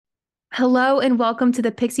Hello and welcome to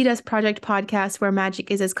the Pixie Dust Project podcast, where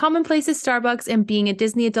magic is as commonplace as Starbucks and being a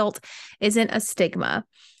Disney adult isn't a stigma.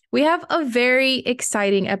 We have a very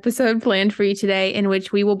exciting episode planned for you today, in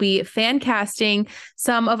which we will be fan casting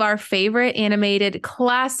some of our favorite animated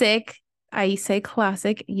classic, I say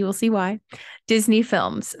classic, you will see why, Disney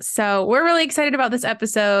films. So we're really excited about this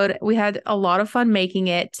episode. We had a lot of fun making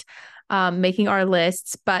it, making our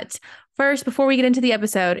lists, but first, before we get into the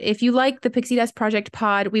episode, if you like the Pixie Dust Project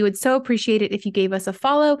pod, we would so appreciate it if you gave us a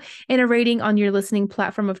follow and a rating on your listening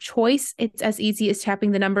platform of choice. It's as easy as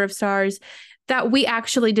tapping the number of stars that we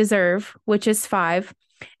actually deserve, which is 5.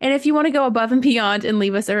 And if you want to go above and beyond and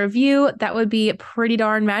leave us a review, that would be pretty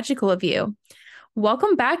darn magical of you.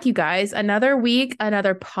 Welcome back, you guys. Another week,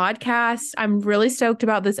 another podcast. I'm really stoked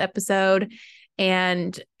about this episode.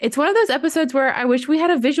 And it's one of those episodes where I wish we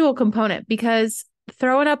had a visual component, because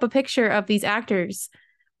throwing up a picture of these actors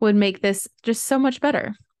would make this just so much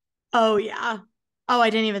better. Oh, yeah. Oh, I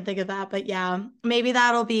didn't even think of that. But yeah, maybe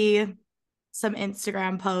that'll be some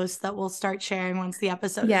Instagram posts that we'll start sharing once the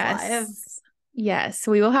episode is live. Yes,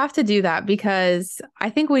 we will have to do that, because I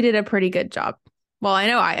think we did a pretty good job. Well,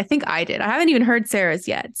 I think I did. I haven't even heard Sarah's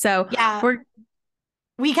yet. So yeah,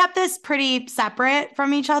 we kept this pretty separate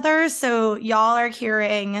from each other. So y'all are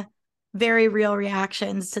hearing very real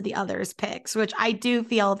reactions to the others' picks, which I do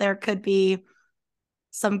feel there could be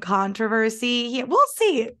some controversy here.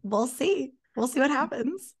 We'll see what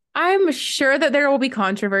happens. I'm sure that there will be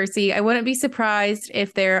controversy. I wouldn't be surprised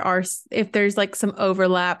if there's like some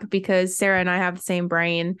overlap, because Sarah and I have the same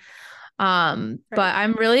brain. Right. But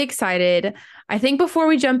I'm really excited. I think before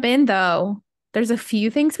we jump in, though, there's a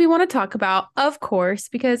few things we want to talk about, of course,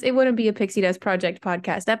 because it wouldn't be a Pixie Dust Project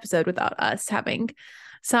podcast episode without us having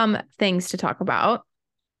some things to talk about.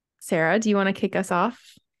 Sarah, do you want to kick us off?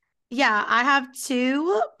 Yeah, I have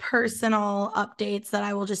 2 personal updates that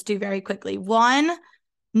I will just do very quickly. One,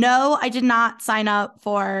 no, I did not sign up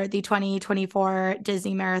for the 2024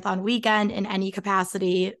 Disney Marathon weekend in any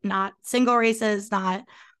capacity, not single races, not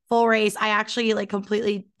full race. I actually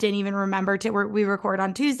completely didn't even remember we record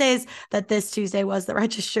on Tuesdays, that this Tuesday was the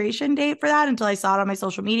registration date for that until I saw it on my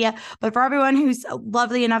social media. But for everyone who's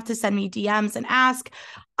lovely enough to send me DMs and ask,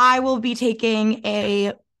 I will be taking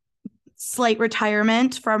a slight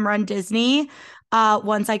retirement from Run Disney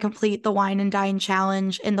once I complete the Wine and Dine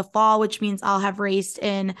Challenge in the fall, which means I'll have raced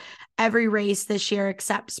in every race this year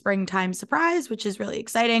except Springtime Surprise, which is really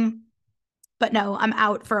exciting. But no, I'm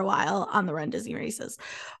out for a while on the Run Disney races.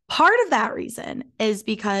 Part of that reason is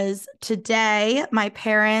because today my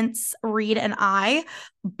parents, Reed and I,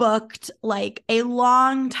 booked a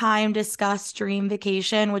long time discussed dream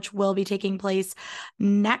vacation, which will be taking place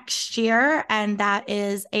next year. And that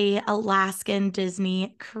is a Alaskan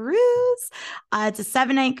Disney cruise. It's a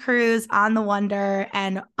 7-night cruise on the Wonder.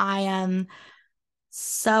 And I am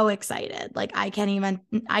so excited. I can't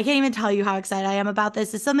even tell you how excited I am about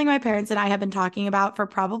this. It's something my parents and I have been talking about for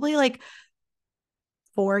probably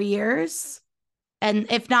 4 years, and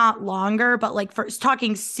if not longer, but for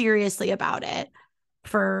talking seriously about it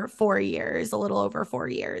for 4 years, a little over 4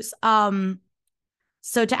 years.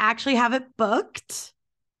 So to actually have it booked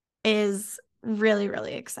is really,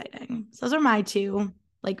 really exciting. So those are my 2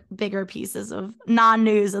 bigger pieces of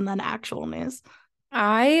non-news and then actual news.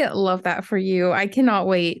 I love that for you. I cannot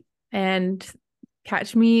wait, and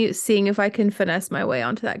catch me seeing if I can finesse my way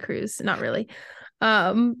onto that cruise. Not really.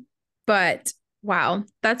 But wow,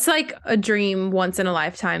 that's a dream once in a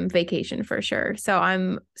lifetime vacation for sure. So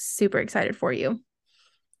I'm super excited for you.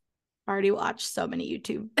 I already watched so many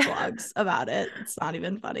YouTube vlogs about it. It's not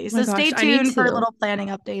even funny. So stay tuned for little planning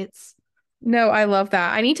updates. No, I love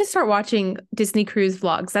that. I need to start watching Disney cruise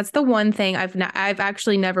vlogs. That's the one thing I've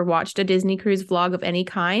actually never watched a Disney cruise vlog of any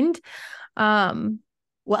kind.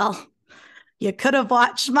 Well, you could have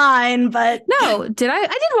watched mine, but no, did I? I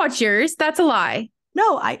did watch yours. That's a lie.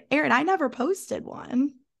 No, Erin, I never posted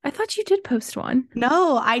one. I thought you did post one.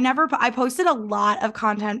 No, I posted a lot of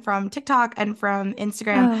content from TikTok and from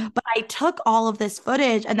Instagram, but I took all of this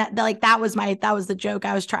footage, and that was the joke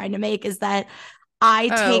I was trying to make, is that I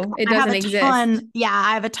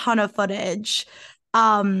have a ton of footage.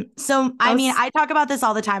 I talk about this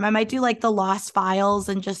all the time. I might do the lost files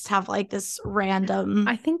and just have this random.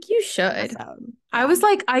 I think you should. Yeah. I was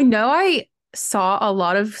I know I saw a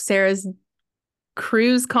lot of Sarah's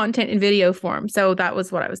cruise content in video form, so that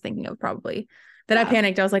was what I was thinking of probably. Then I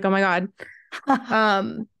panicked. I was like, oh my God.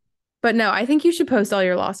 But no, I think you should post all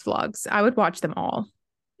your lost vlogs. I would watch them all.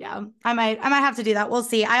 Yeah, I might have to do that. We'll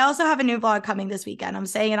see. I also have a new vlog coming this weekend. I'm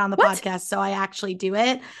saying it on the podcast, so I actually do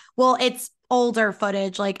it. Well, it's older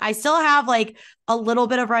footage. Like I still have like a little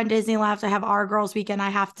bit of Run Disney left. I have Our Girls Weekend. I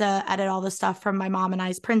have to edit all the stuff from my mom and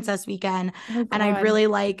I's Princess Weekend. Oh And I'd God. really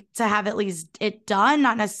like to have at least it done,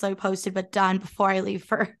 not necessarily posted, but done before I leave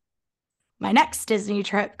for my next Disney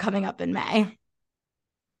trip coming up in May.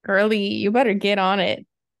 Girly, you better get on it.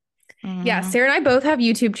 Yeah, Mm. Sarah and I both have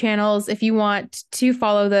YouTube channels. If you want to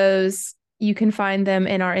follow those, you can find them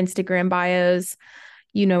in our Instagram bios.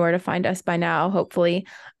 You know where to find us by now, hopefully.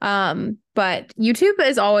 But YouTube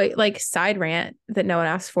is always like side rant that no one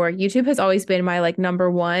asked for. YouTube has always been my like number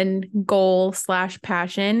one goal /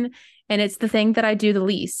 passion. And it's the thing that I do the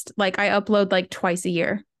least. Like I upload like twice a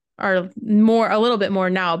year or more, a little bit more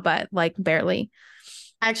now, but like barely.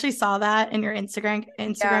 I actually saw that in your Yeah.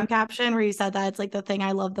 Instagram caption where you said that it's like the thing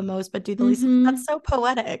I love the most, but do the least. Mm-hmm. That's so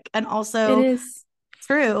poetic and It also is.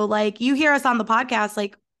 true. Like you hear us on the podcast,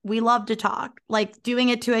 like we love to talk. Like doing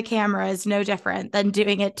it to a camera is no different than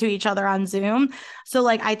doing it to each other on Zoom. So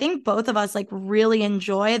like I think both of us like really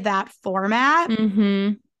enjoy that format,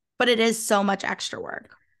 Mm-hmm. but it is so much extra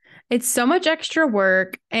work. It's so much extra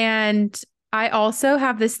work. And I also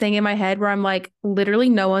have this thing in my head where I'm like, literally,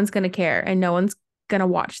 no one's going to care and no one's going to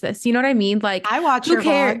watch this. You know what I mean? Like, I watch who your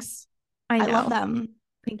cares? vlogs. I I love know. them.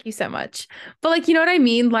 Thank you so much. But like, you know what I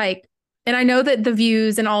mean? Like, and I know that the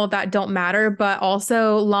views and all of that don't matter, but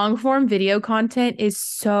also long form video content is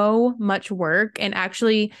so much work. And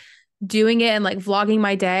actually doing it and like vlogging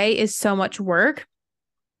my day is so much work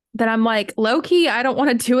that I'm like, low key, I don't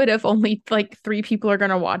want to do it if only like 3 people are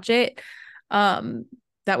going to watch it. Um,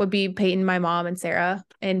 that would be Peyton, my mom, and Sarah,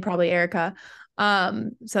 and probably Erica.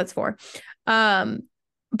 So that's 4.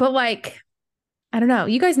 But like, I don't know.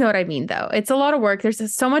 You guys know what I mean, though. It's a lot of work. There's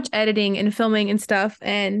just so much editing and filming and stuff,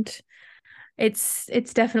 and it's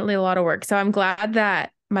definitely a lot of work. So I'm glad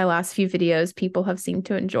that my last few videos people have seemed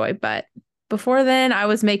to enjoy. But before then, I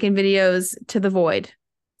was making videos to the void,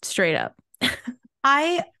 straight up.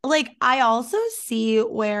 I also see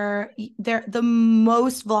where the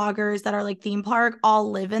most vloggers that are like theme park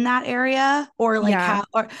all live in that area or like Yeah. have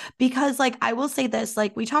or because like I will say this,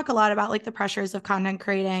 like we talk a lot about like the pressures of content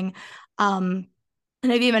creating.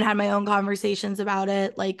 And I've even had my own conversations about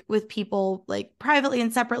it like with people like privately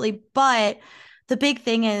and separately, but the big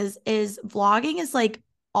thing is vlogging is like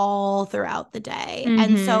all throughout the day.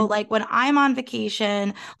 And so Mm-hmm. like when I'm on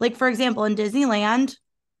vacation, like for example in Disneyland,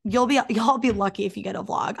 y'all be lucky if you get a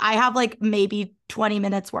vlog. I have like maybe 20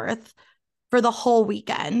 minutes worth for the whole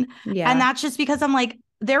weekend. And Yeah. that's just because I'm like,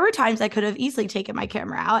 there were times I could have easily taken my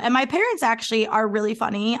camera out. And my parents actually are really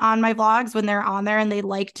funny on my vlogs when they're on there and they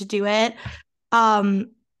like to do it.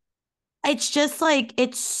 Um, it's just like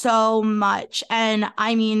it's so much. And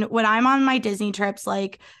I mean, when I'm on my Disney trips,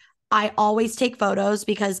 like I always take photos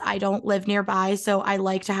because I don't live nearby. So I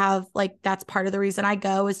like to have like that's part of the reason I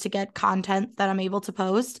go is to get content that I'm able to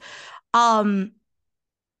post. Um,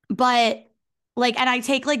 but like, and I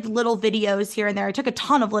take like little videos here and there. I took a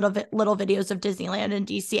ton of little videos of Disneyland and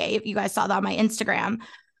DCA. If you guys saw that on my Instagram,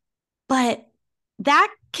 but that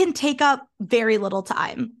can take up very little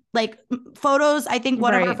time. Like photos, I think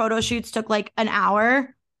one of our Right. photo shoots took like an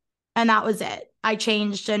hour and that was it. I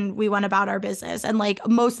changed and we went about our business. And like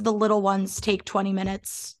most of the little ones take 20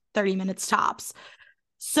 minutes, 30 minutes tops.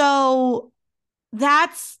 So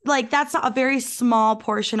that's a very small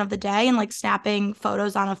portion of the day. And like snapping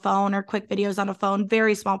photos on a phone or quick videos on a phone,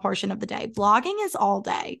 very small portion of the day. Vlogging is all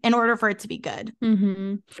day in order for it to be good.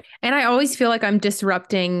 Mm-hmm. And I always feel like I'm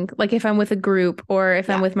disrupting, like if I'm with a group or if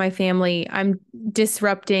I'm Yeah. with my family, I'm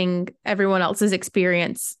disrupting everyone else's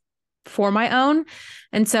experience for my own.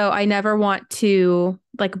 And so I never want to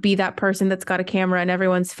like be that person that's got a camera in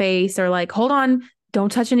everyone's face or like, hold on,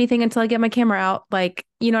 don't touch anything until I get my camera out. Like,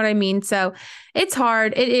 you know what I mean? So it's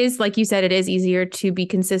hard. It is, like you said, it is easier to be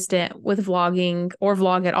consistent with vlogging or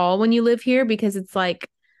vlog at all when you live here because it's like,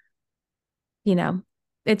 you know,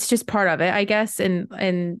 it's just part of it, I guess.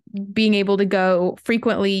 And being able to go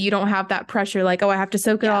frequently, you don't have that pressure like, oh, I have to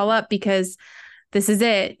soak it Yeah. all up because this is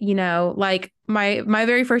it, you know, like my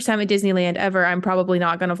very first time at Disneyland ever, I'm probably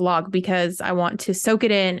not going to vlog because I want to soak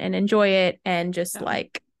it in and enjoy it and just Yeah.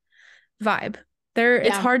 like vibe. There, it's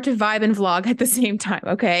Yeah. hard to vibe and vlog at the same time,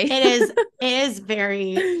 okay? It is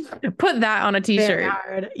very, Put that on a very t-shirt.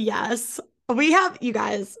 hard. Yes. We have, you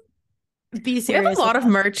guys, be We have serious a with lot of us.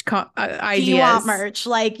 merch Do you want ideas. merch?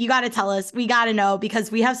 Like, you got to tell us. We got to know because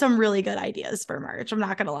we have some really good ideas for merch. I'm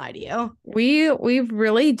not going to lie to you. We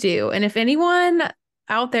really do. And if anyone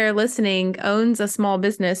out there listening owns a small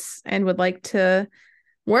business and would like to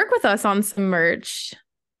work with us on some merch,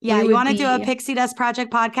 Yeah, we you would want to do a be Pixie Dust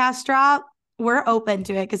Project podcast drop? We're open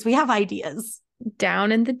to it because we have ideas.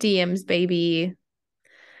 down in the DMs, baby.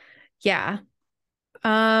 Yeah.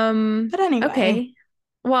 But anyway. Okay.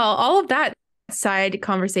 Well, all of that side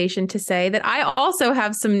conversation to say that I also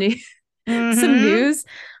have some news. Some news.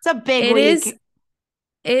 It's a big It week.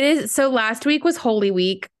 is. So last week was Holy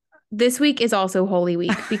Week. This week is also Holy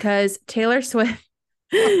Week because Taylor Swift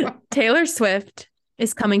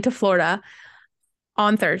is coming to Florida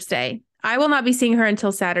on Thursday. I will not be seeing her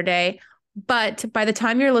until Saturday, but by the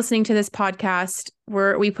time you're listening to this podcast,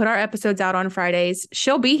 we put our episodes out on Fridays.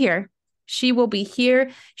 She'll be here. She will be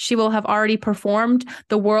here. She will have already performed.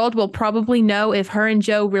 The world will probably know if her and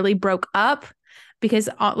Joe really broke up because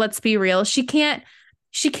let's be real, she can't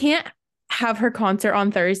have her concert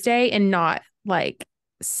on Thursday and not like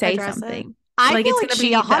say something. I feel like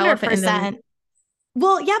she 100%.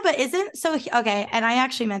 Well, yeah, but okay. And I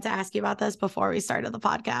actually meant to ask you about this before we started the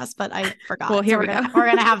podcast, but I forgot. Well, here we're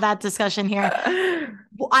going to have that discussion here.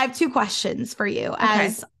 Well, I have 2 questions for you.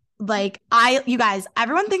 Okay. You guys,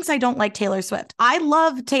 everyone thinks I don't like Taylor Swift. I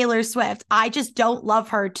love Taylor Swift. I just don't love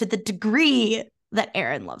her to the degree that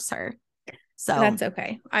Aaron loves her. So that's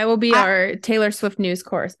okay. I will be our Taylor Swift news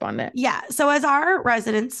correspondent. Yeah. So as our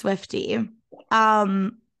resident Swiftie,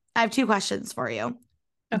 I have 2 questions for you.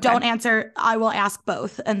 Okay. Don't answer. I will ask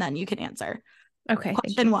both and then you can answer. Okay.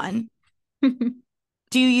 Question 1.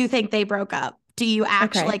 Do you think they broke up? Do you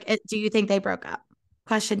actually do you think they broke up?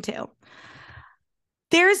 Question 2.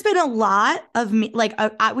 There's been a lot of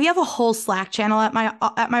we have a whole Slack channel at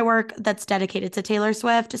my work that's dedicated to Taylor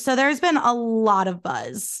Swift. So there's been a lot of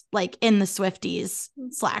buzz in the Swifties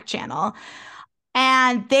Slack channel.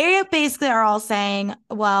 And they basically are all saying,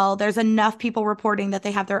 well, there's enough people reporting that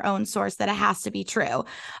they have their own source that it has to be true.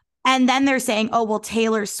 And then they're saying, oh, well,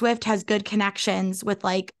 Taylor Swift has good connections with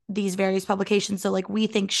these various publications. So we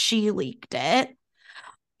think she leaked it.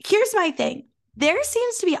 Here's my thing. There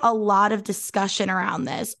seems to be a lot of discussion around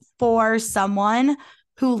this for someone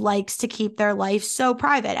who likes to keep their life so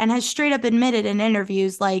private and has straight up admitted in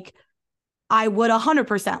interviews I would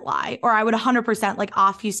 100% lie, or I would 100%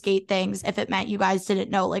 obfuscate things if it meant you guys didn't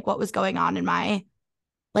know what was going on in my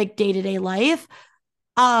day-to-day life.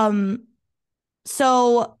 So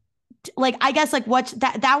I guess what's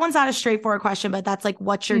that one's not a straightforward question, but that's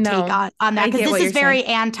what's your take on that? Because this is very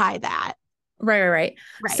anti that. Right.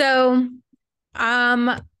 So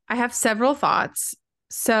I have several thoughts.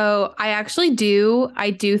 So I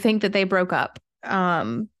do think that they broke up.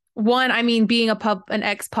 One, I mean, being an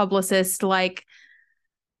ex-publicist, yes,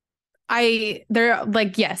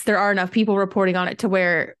 there are enough people reporting on it to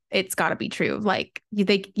where it's got to be true.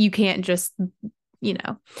 You can't just,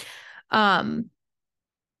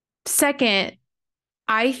 Second,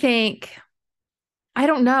 I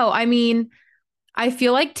don't know. I mean, I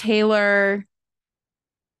feel like Taylor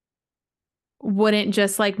wouldn't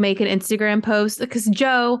just make an Instagram post because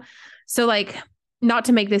Joe, not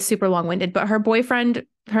to make this super long-winded, but her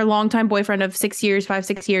longtime boyfriend of 6 years,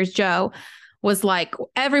 5-6 years, Joe, was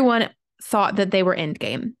everyone thought that they were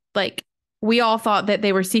endgame. We all thought that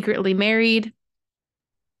they were secretly married.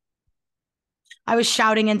 I was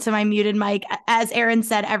shouting into my muted mic. As Aaron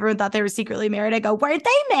said, everyone thought they were secretly married. I go, weren't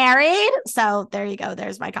they married? So there you go.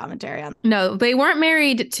 There's my commentary on. No, they weren't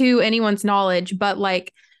married to anyone's knowledge, but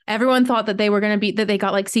everyone thought that they were going to be, that they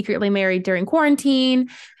got secretly married during quarantine.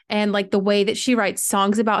 And the way that she writes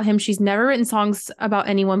songs about him, she's never written songs about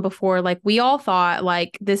anyone before. We all thought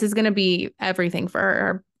this is going to be everything for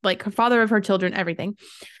her, her father of her children, everything.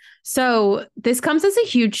 So this comes as a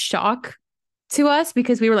huge shock to us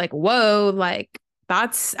because we were whoa,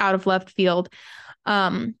 that's out of left field.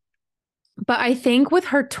 But I think with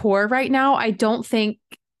her tour right now, I don't think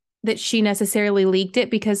that she necessarily leaked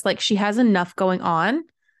it because she has enough going on.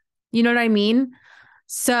 You know what I mean?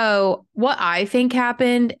 So what I think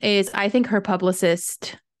happened is I think her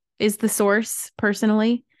publicist is the source,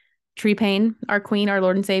 personally. Tree Payne, our queen, our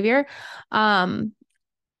Lord and Savior. I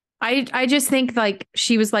just think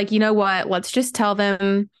she was you know what? Let's just tell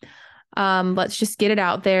them. Let's just get it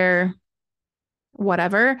out there.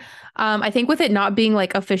 Whatever. I think with it not being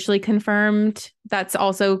officially confirmed, that's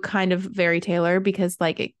also kind of very Taylor because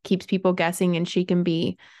it keeps people guessing and she can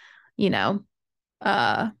be,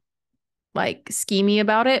 schemy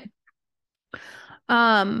about it.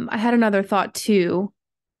 I had another thought too.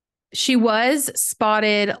 She was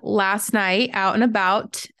spotted last night out and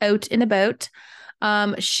about.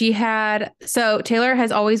 Taylor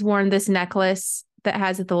has always worn this necklace that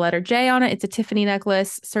has the letter J on it. It's a Tiffany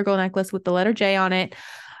necklace, circle necklace with the letter J on it.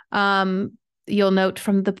 You'll note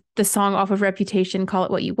from the song off of Reputation, Call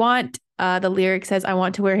It What You Want. The lyric says, I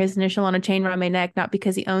want to wear his initial on a chain around my neck, not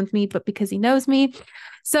because he owns me, but because he knows me.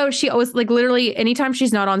 So she always literally anytime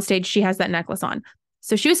she's not on stage, she has that necklace on.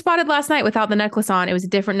 So she was spotted last night without the necklace on. It was a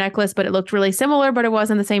different necklace, but it looked really similar, but it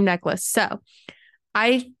wasn't the same necklace. So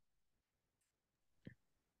how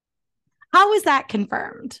was that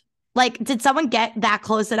confirmed? Like, did someone get that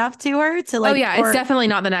close enough to her to like? Oh yeah, it's definitely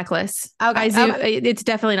not the necklace. Okay, It's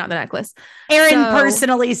definitely not the necklace. Erin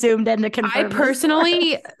personally zoomed in to confirm. I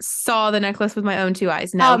personally saw the necklace with my own 2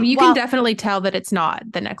 eyes. No, you can definitely tell that it's not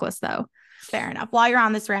the necklace though. Fair enough. While you're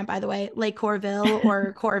on this rant, by the way, Lake Corville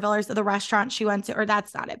or Corville or the restaurant she went to, or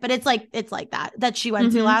that's not it, but it's like that she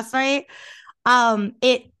went to last night.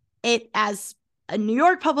 It as a New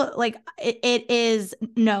York public, like it is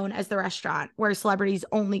known as the restaurant where celebrities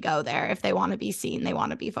only go there if they want to be seen, they want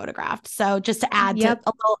to be photographed. So just to add to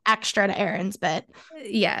a little extra to Erin's bit.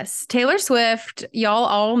 Yes. Taylor Swift, y'all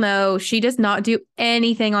all know she does not do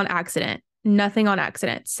anything on accident, nothing on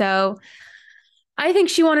accident. So I think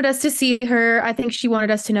she wanted us to see her. I think she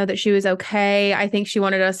wanted us to know that she was okay. I think she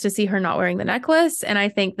wanted us to see her not wearing the necklace. And I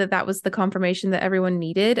think that that was the confirmation that everyone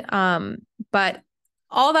needed. But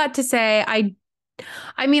all that to say,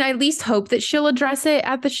 I mean, I at least hope that she'll address it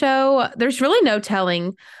at the show. There's really no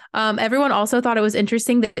telling. Everyone also thought it was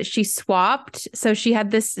interesting that she swapped. So she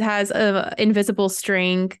has a invisible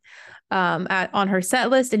string on her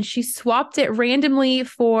set list, and she swapped it randomly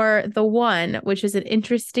for the one, which is an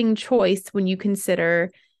interesting choice when you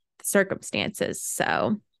consider the circumstances.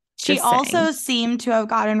 So she also seemed to have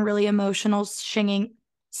gotten really emotional singing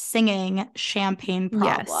Champagne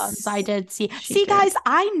Problems. Yes, I did see guys,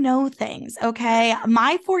 I know things. Okay,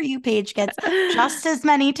 my For You page gets just as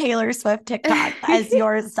many Taylor Swift TikToks as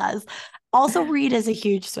yours does. Also, Reed is a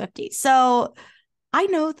huge Swiftie, so I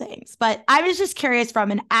know things, but I was just curious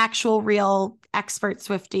from an actual real expert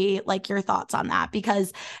Swiftie, like your thoughts on that,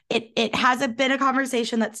 because it hasn't been a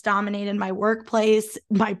conversation that's dominated my workplace,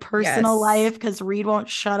 my personal life, because Reed won't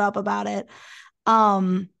shut up about it.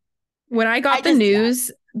 When I got the news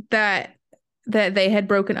that they had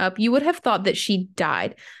broken up, you would have thought that she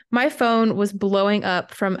died. My phone was blowing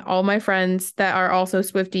up from all my friends that are also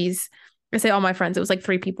Swifties. I say all my friends, it was like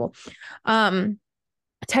 3 people.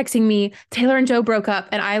 Texting me, Taylor and Joe broke up.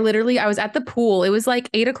 And I was at the pool. It was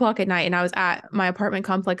like 8:00 at night. And I was at my apartment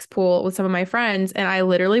complex pool with some of my friends. And I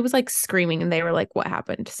literally was like screaming. And they were like, what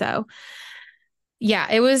happened? So yeah,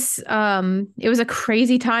 it was a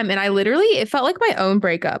crazy time. And it felt like my own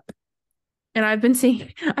breakup. And I've been seeing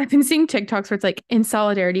TikToks where it's like, in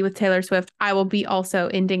solidarity with Taylor Swift, I will be also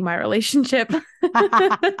ending my relationship.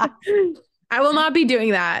 I will not be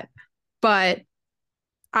doing that. But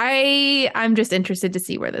I'm just interested to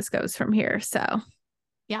see where this goes from here. So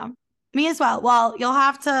yeah, me as well. Well, you'll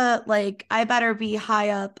have to I better be high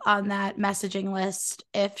up on that messaging list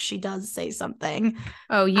if she does say something.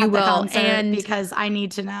 Oh, you will. And because I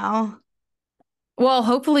need to know. Well,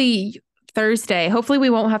 hopefully Thursday. Hopefully we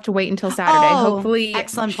won't have to wait until Saturday. Hopefully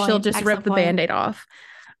she'll just rip the Band-Aid off.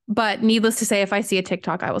 But needless to say, if I see a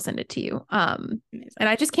TikTok, I will send it to you. And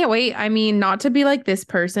I just can't wait. I mean, not to be like this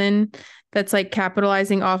person that's like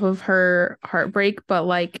capitalizing off of her heartbreak, but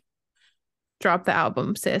like drop the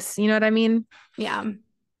album, sis. You know what I mean? Yeah.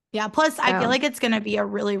 Yeah. Plus, I feel like it's going to be a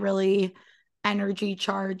really, really energy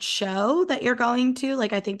charged show that you're going to.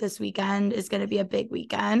 Like, I think this weekend is going to be a big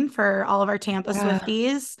weekend for all of our Tampa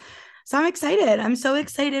Swifties. So I'm excited. I'm so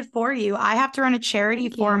excited for you. I have to run a charity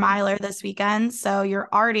 4-miler this weekend. So you're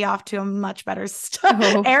already off to a much better start.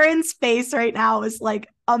 Oh. Erin's face right now is like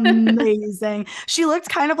amazing. She looked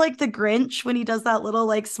kind of like the Grinch when he does that little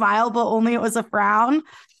like smile, but only it was a frown.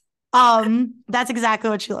 That's exactly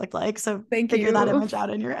what she looked like. So figure that image out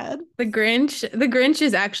in your head. The Grinch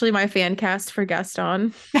is actually my fan cast for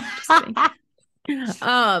Gaston.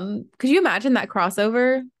 Could you imagine that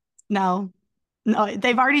crossover? No,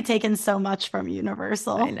 they've already taken so much from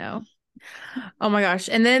Universal. I know. Oh my gosh.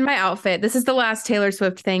 And then my outfit. This is the last Taylor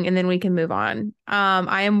Swift thing, and then we can move on.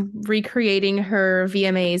 I am recreating her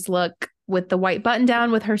VMAs look with the white button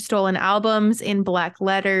down with her stolen albums in black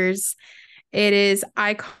letters. It is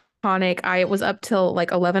iconic. I was up till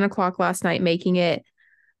like 11 o'clock last night making it,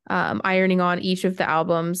 ironing on each of the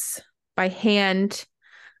albums by hand.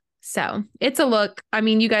 So it's a look. I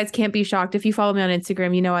mean, you guys can't be shocked. If you follow me on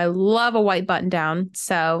Instagram, you know I love a white button down.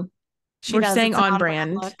 So we're staying on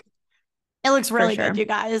brand. It looks really good, you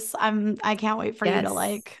guys. I can't wait for you to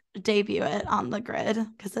like debut it on the grid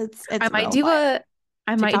because it's I might do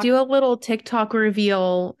a little TikTok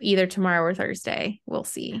reveal either tomorrow or Thursday. We'll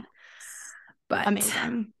see. But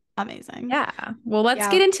amazing. Yeah. Well, let's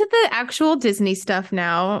get into the actual Disney stuff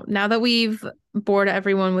now. Now that we've bored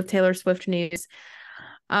everyone with Taylor Swift news.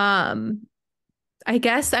 I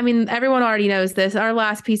guess, I mean, everyone already knows this. Our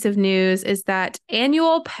last piece of news is that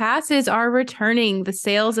annual passes are returning. The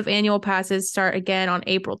sales of annual passes start again on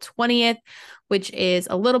April 20th, which is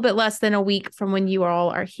a little bit less than a week from when you all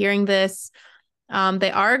are hearing this.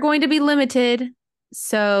 They are going to be limited,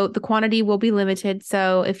 so the quantity will be limited.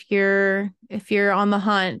 So if you're on the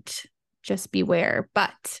hunt, just beware.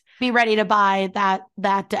 But be ready to buy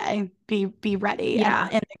that day. Be ready. Yeah.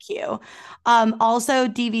 In the queue. Also,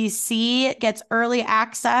 DVC gets early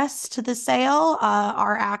access to the sale.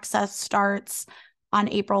 Our access starts on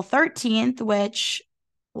April 13th, which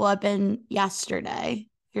will have been yesterday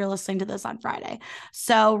if you're listening to this on Friday.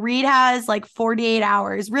 So Reed has like 48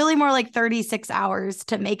 hours, really more like 36 hours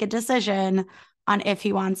to make a decision on if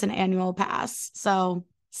he wants an annual pass. So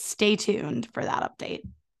stay tuned for that update.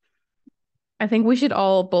 I think we should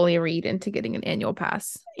all bully Reed into getting an annual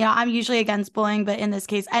pass. Yeah, I'm usually against bullying, but in this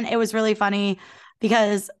case, and it was really funny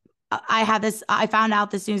because I found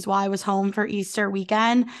out this news while I was home for Easter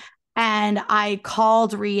weekend, and I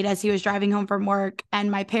called Reed as he was driving home from work,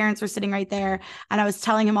 and my parents were sitting right there, and I was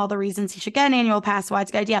telling him all the reasons he should get an annual pass, why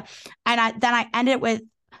it's a good idea. And then I ended with,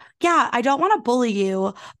 yeah, I don't want to bully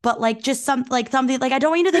you, but like just something like I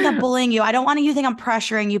don't want you to think I'm bullying you. I don't want you to think I'm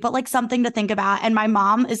pressuring you, but like something to think about. And my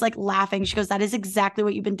mom is like laughing. She goes, that is exactly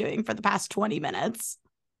what you've been doing for the past 20 minutes.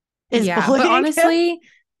 Yeah, but honestly,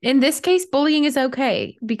 in this case, bullying is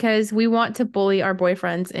okay because we want to bully our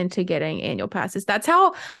boyfriends into getting annual passes. That's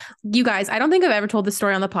how, you guys, I don't think I've ever told this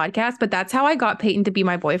story on the podcast, but that's how I got Peyton to be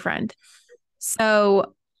my boyfriend.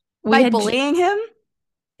 So by bullying him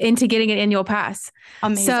into getting an annual pass.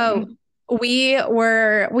 Amazing. So we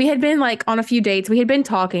had been like on a few dates. We had been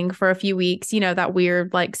talking for a few weeks, you know, that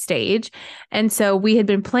weird like stage. And so we had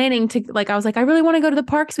been planning to, like, I was like, I really want to go to the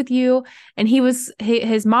parks with you. And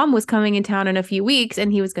his mom was coming in town in a few weeks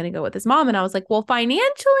and he was going to go with his mom. And I was like, well,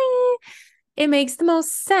 financially, it makes the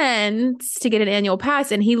most sense to get an annual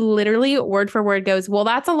pass. And he literally word for word goes, well,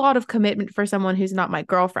 that's a lot of commitment for someone who's not my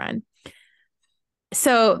girlfriend.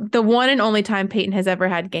 So the one and only time Peyton has ever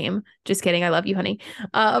had game. Just kidding. I love you, honey.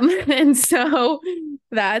 And so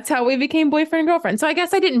that's how we became boyfriend and girlfriend. So I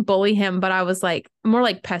guess I didn't bully him, but I was like more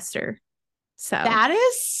like pester. So that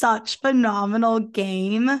is such phenomenal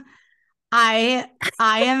game. I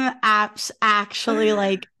am actually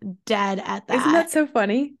like dead at that. Isn't that so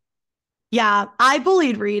funny? Yeah, I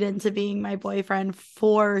bullied Reed into being my boyfriend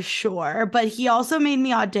for sure. But he also made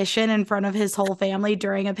me audition in front of his whole family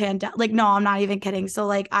during a pandemic. Like, no, I'm not even kidding. So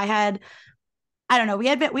like I don't know, we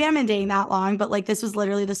hadn't been dating that long, but like this was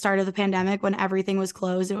literally the start of the pandemic when everything was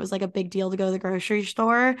closed. It was like a big deal to go to the grocery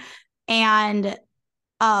store. And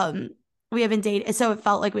we had been dating, so it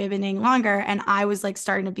felt like we had been dating longer. And I was like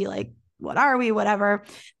starting to be like, what are we? Whatever.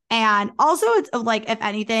 And also it's like, if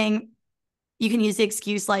anything, you can use the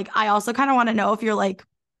excuse, like, I also kind of want to know if you're like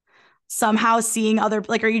somehow seeing other,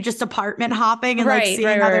 like, are you just apartment hopping and like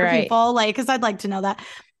seeing other people? Like, because I'd like to know that.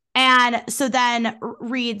 And so then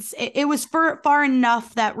Reed's, it was far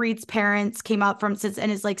enough that Reed's parents came up and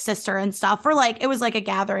his like sister and stuff for like, it was like a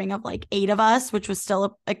gathering of like 8 of us, which was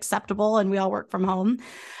still acceptable. And we all work from home.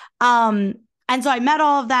 And so I met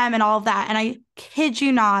all of them and all of that. And I kid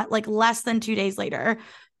you not, like less than 2 days later,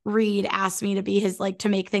 Reed asked me to be his, like, to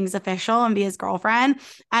make things official and be his girlfriend.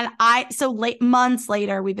 And months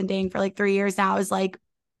later, we've been dating for like 3 years now, is like,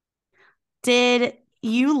 did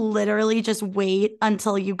you literally just wait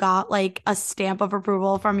until you got like a stamp of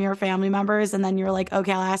approval from your family members? And then you're like,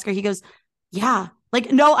 okay, I'll ask her. He goes, yeah,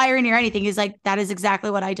 like no irony or anything. He's like, that is exactly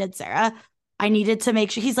what I did, Sarah. I needed to make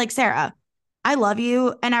sure. He's like, Sarah, I love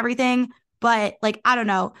you and everything, but like, I don't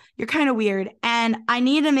know, you're kind of weird. And I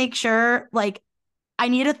need to make sure, like, I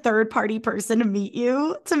need a third party person to meet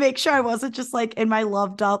you to make sure I wasn't just like in my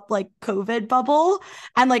loved up like COVID bubble,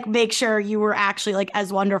 and like make sure you were actually like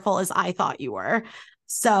as wonderful as I thought you were.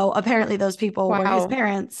 So apparently those people were his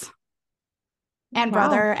parents and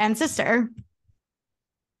brother and sister.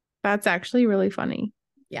 That's actually really funny.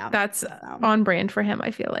 Yeah. That's on brand for him, I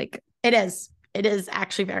feel like. It is. It is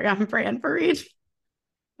actually very on brand for Reed.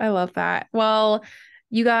 I love that. Well,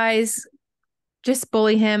 you guys just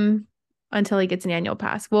bully him until he gets an annual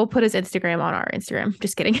pass. We'll put his Instagram on our Instagram.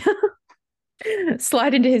 Just kidding.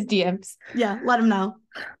 Slide into his DMs. Yeah, let him know.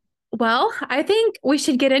 Well, I think we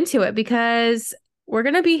should get into it because we're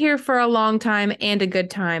going to be here for a long time and a good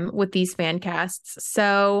time with these fan casts.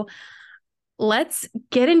 So let's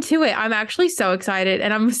get into it. I'm actually so excited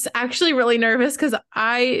and I'm actually really nervous because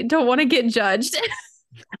I don't want to get judged.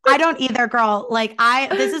 I don't either, girl. Like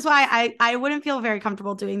this is why I wouldn't feel very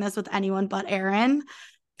comfortable doing this with anyone but Aaron.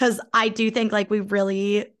 Because I do think like we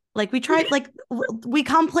really Like we tried, like we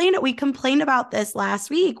complained about this last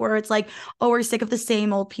week where it's like, oh, we're sick of the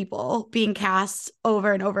same old people being cast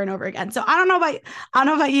over and over and over again. So I don't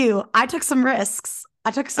know about you. I took some risks.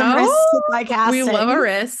 I took some risks with my casting. We love a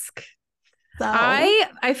risk. So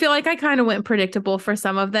I feel like I kind of went predictable for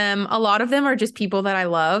some of them. A lot of them are just people that I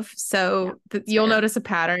love. So you'll notice a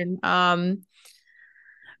pattern.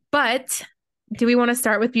 But do we want to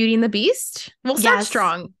start with Beauty and the Beast? We'll start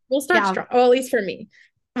strong. We'll start strong. Well, at least for me.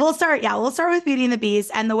 We'll start with Beauty and the Beast.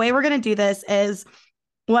 And the way we're going to do this is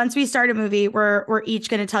once we start a movie, we're each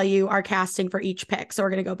going to tell you our casting for each pick. So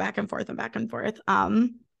we're going to go back and forth and back and forth.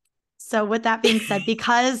 So with that being said,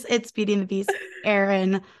 because it's Beauty and the Beast,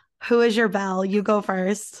 Erin, who is your Belle? You go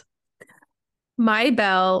first. My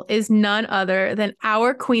Belle is none other than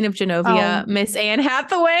our Queen of Genovia, Miss Anne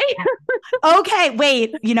Hathaway. Okay,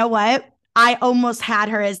 wait. You know what? I almost had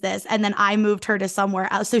her as this, and then I moved her to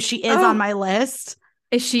somewhere else. So she is on my list.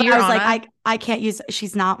 Is she your Anna? like, I can't use.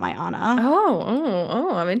 She's not my Anna.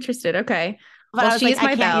 Oh! I'm interested. Okay. But well, she is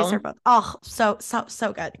my Belle. Use her both. Oh, so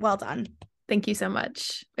good. Well done. Thank you so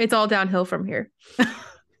much. It's all downhill from here.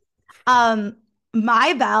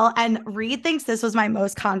 My Belle, and Reed thinks this was my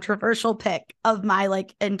most controversial pick of my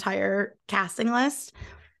like entire casting list,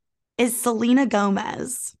 is Selena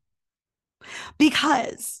Gomez.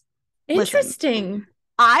 Because interesting. Listen,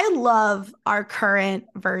 I love our current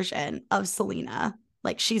version of Selena.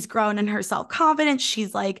 Like she's grown in her self-confidence.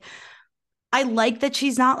 She's like, I like that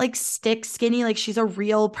she's not like stick skinny, like she's a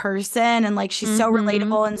real person and like she's so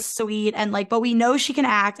relatable and sweet and like, but we know she can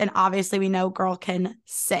act and obviously we know girl can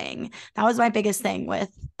sing. That was my biggest thing with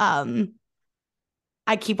I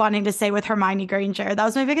keep wanting to say with Hermione Granger. That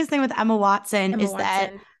was my biggest thing with Emma Watson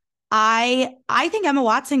that I think Emma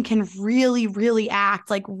Watson can really, really act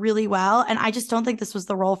like really well. And I just don't think this was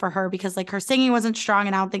the role for her because like her singing wasn't strong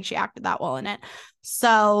and I don't think she acted that well in it.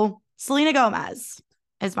 So Selena Gomez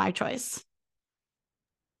is my choice.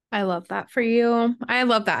 I love that for you. I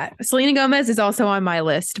love that. Selena Gomez is also on my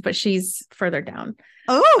list, but she's further down.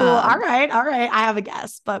 Oh, all right. I have a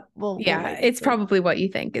guess, but it's probably what you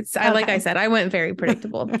think. It's okay. Like I said, I went very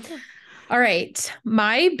predictable. All right.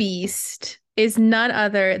 My Beast is none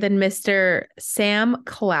other than Mr. Sam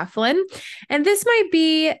Claflin. And this might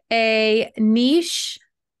be a niche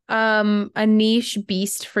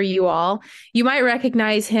beast for you all. You might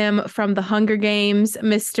recognize him from the Hunger Games,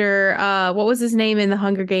 Mr. What was his name in the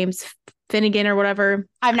Hunger Games? Finnegan or whatever.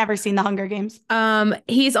 I've never seen the Hunger Games.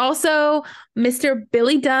 He's also Mr.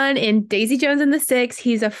 Billy Dunn in Daisy Jones and the Six.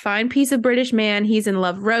 He's a fine piece of British man. He's in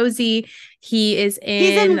Love, Rosie. He's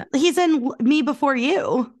in Me Before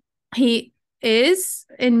You. He is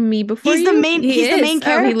in Me Before You. He's the main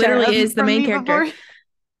character. He literally is the main character.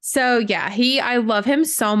 So yeah, I love him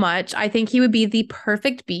so much. I think he would be the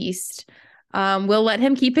perfect Beast. We'll let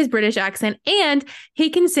him keep his British accent and he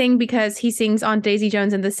can sing because he sings on Daisy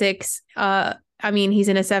Jones and the Six. I mean, he's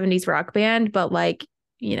in a 70s rock band, but like,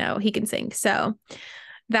 you know, he can sing. So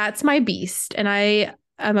that's my Beast. And I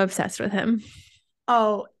am obsessed with him.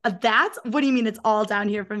 Oh, what do you mean? It's all down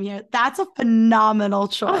here from here. That's a phenomenal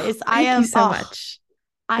choice. Thank you so much.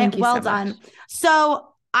 Well done. So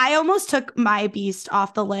I almost took my Beast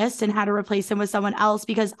off the list and had to replace him with someone else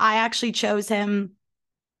because I actually chose him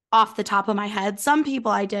off the top of my head. Some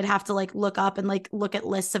people I did have to like look up and like look at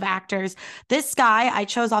lists of actors. This guy I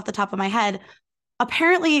chose off the top of my head.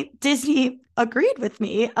 Apparently Disney agreed with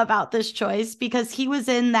me about this choice because he was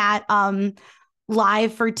in that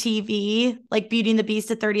live for TV, like Beauty and the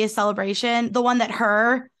Beast at 30th celebration, the one that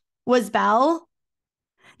her was Belle.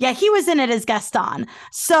 Yeah, he was in it as Gaston.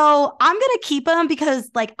 So I'm going to keep him because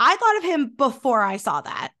like I thought of him before I saw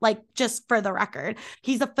that, like just for the record.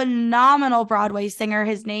 He's a phenomenal Broadway singer.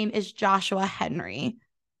 His name is Joshua Henry.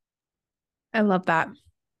 I love that.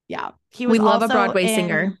 Yeah. We love a Broadway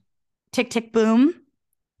singer. Tick, Tick, Boom.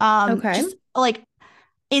 Okay. Just like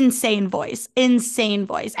insane voice. And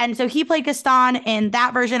so he played Gaston in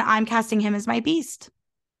that version. I'm casting him as my Beast.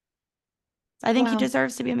 I think he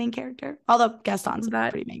deserves to be a main character. Although Gaston's a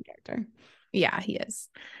pretty main character. Yeah, he is.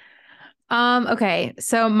 Okay.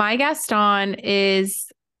 So my Gaston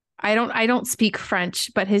is I don't speak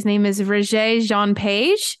French, but his name is Roger Jean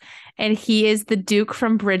Page, and he is the Duke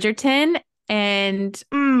from Bridgerton. And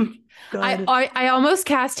I almost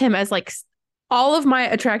cast him as like all of my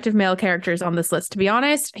attractive male characters on this list, to be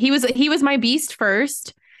honest. He was my Beast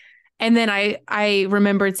first. And then I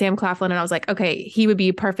remembered Sam Claflin and I was like, okay, he would be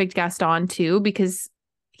a perfect Gaston too, because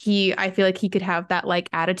I feel like he could have that like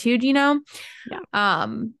attitude, you know? Yeah.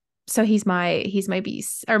 So he's my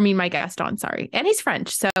Beast, or my Gaston, sorry. And he's French,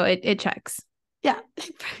 so it checks. Yeah.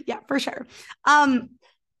 Yeah, for sure.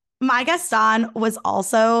 My Gaston was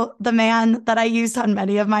also the man that I used on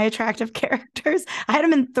many of my attractive characters. I had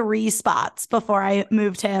him in 3 spots before I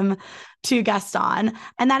moved him to Gaston,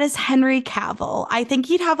 and that is Henry Cavill. I think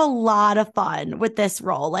he'd have a lot of fun with this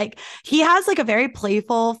role. Like, he has like a very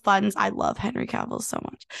playful, fun. I love Henry Cavill so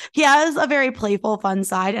much. He has a very playful, fun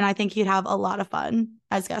side, and I think he'd have a lot of fun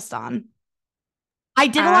as Gaston. I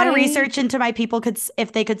did a lot of research into my people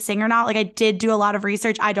if they could sing or not. Like, I did do a lot of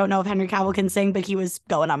research. I don't know if Henry Cavill can sing, but he was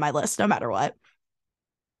going on my list no matter what.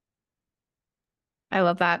 I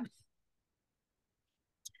love that.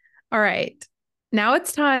 All right. Now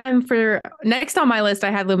it's time for next on my list.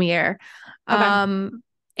 I had Lumiere. Okay.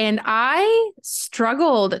 And I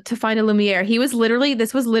struggled to find a Lumiere.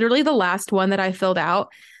 This was literally the last one that I filled out.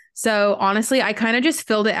 So honestly, I kind of just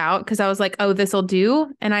filled it out because I was like, oh, this'll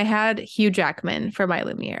do. And I had Hugh Jackman for my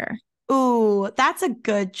Lumiere. Ooh, that's a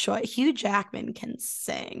good choice. Hugh Jackman can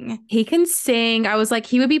sing. He can sing. I was like,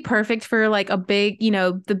 he would be perfect for like a big,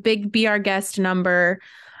 the big Be Our Guest number.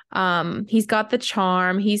 He's got the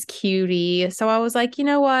charm. He's cutie. So I was like, you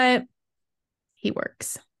know what? He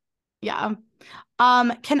works. Yeah.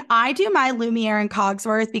 Can I do my Lumiere and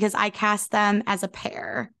Cogsworth because I cast them as a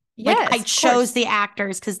pair? Yes, like I chose the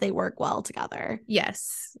actors because they work well together.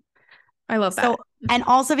 Yes. I love that. And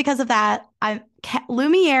also because of that,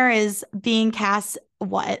 Lumiere is being cast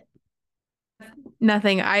what?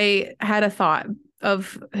 Nothing. I had a thought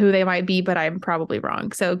of who they might be, but I'm probably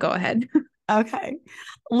wrong. So go ahead. Okay.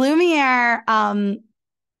 Lumiere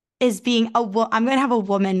is being I'm going to have a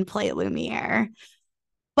woman play Lumiere.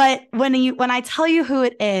 But when I tell you who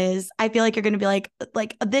it is, I feel like you're going to be like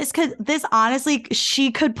this honestly, she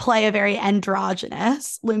could play a very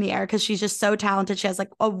androgynous Lumiere because she's just so talented. She has like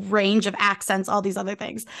a range of accents, all these other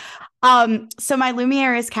things. So my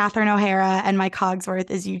Lumiere is Catherine O'Hara and my Cogsworth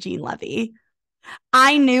is Eugene Levy.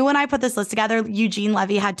 I knew when I put this list together, Eugene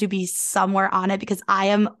Levy had to be somewhere on it because I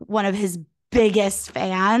am one of his biggest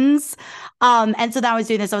fans. And so that I was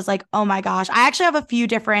doing this, I was like, oh my gosh. I actually have a few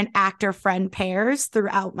different actor friend pairs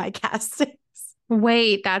throughout my castings.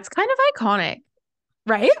 Wait, that's kind of iconic.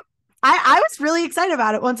 Right? I was really excited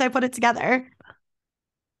about it once I put it together.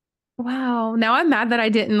 Wow. Now I'm mad that I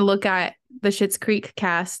didn't look at the Schitt's Creek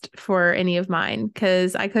cast for any of mine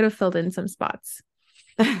because I could have filled in some spots.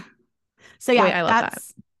 So yeah, I love that.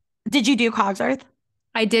 Did you do Cogsworth?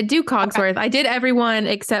 I did do Cogsworth. Okay. I did everyone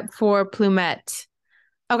except for Plumette.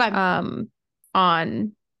 Okay.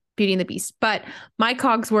 On Beauty and the Beast. But my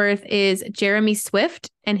Cogsworth is Jeremy Swift,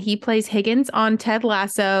 and he plays Higgins on Ted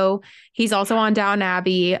Lasso. He's also on Downton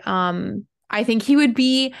Abbey. I think he would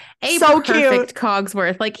be a perfect cute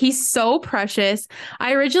Cogsworth. Like, he's so precious.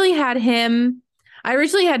 I originally had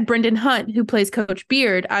Brendan Hunt, who plays Coach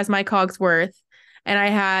Beard, as my Cogsworth. And I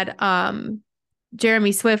had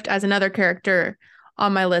Jeremy Swift as another character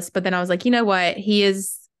on my list. But then I was like, you know what? He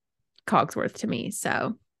is Cogsworth to me.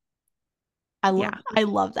 So I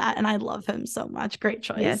love that. And I love him so much. Great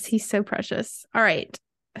choice. Yes, he's so precious. All right.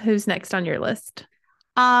 Who's next on your list?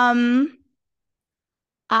 I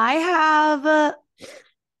have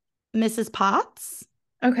Mrs. Potts.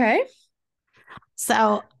 Okay.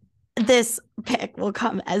 So this pick will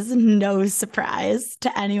come as no surprise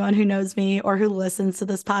to anyone who knows me or who listens to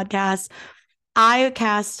this podcast. I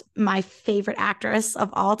cast my favorite actress of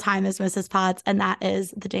all time as Mrs. Potts, and that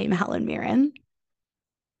is the Dame Helen Mirren.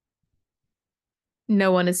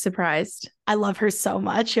 No one is surprised. I love her so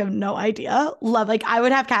much. You have no idea. I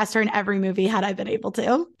would have cast her in every movie had I been able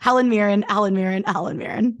to. Helen Mirren.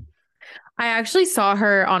 I actually saw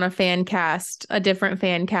her on a different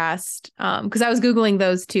fan cast, because I was Googling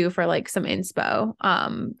those two for like some inspo.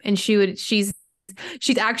 And she's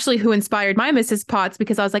actually who inspired my Mrs. Potts,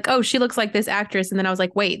 because I was like, oh, she looks like this actress. And then I was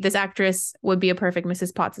like, wait, this actress would be a perfect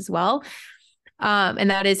Mrs. Potts as well. And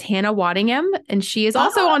that is Hannah Waddingham. And she is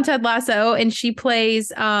also on Ted Lasso, and she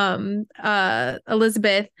plays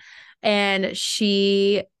Elizabeth. And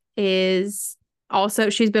she's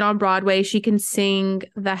been on Broadway. She can sing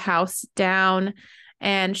The House Down,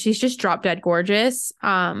 and she's just drop dead gorgeous.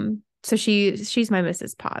 So she's my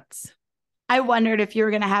Mrs. Potts. I wondered if you were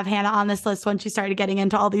going to have Hannah on this list once you started getting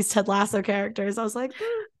into all these Ted Lasso characters. I was like,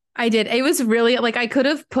 I did. It was really like, I could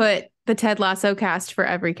have put the Ted Lasso cast for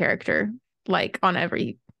every character, like on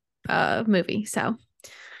every movie. So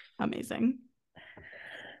amazing.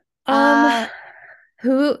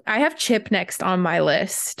 Who I have Chip next on my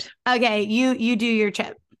list. Okay, you do your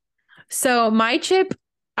Chip. So my Chip,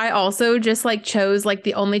 I also just like chose like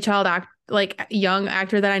the only young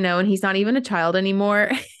actor that I know, and he's not even a child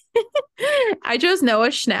anymore. I chose Noah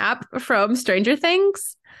Schnapp from Stranger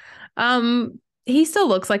Things. he still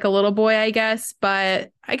looks like a little boy, I guess,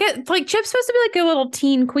 but I get like Chip's supposed to be like a little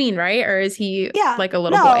teen queen, right? Or is he Yeah. like a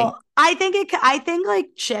little boy? No, I think like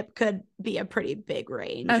Chip could be a pretty big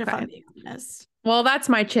range if Okay. I'm being honest. Well, that's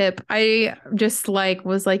my Chip. I just like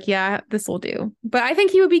was like, yeah, this will do. But I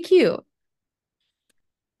think he would be cute.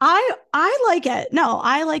 I like it. No,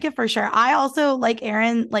 I like it for sure. I also like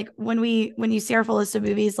Aaron. Like when you see our full list of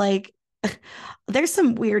movies, like there's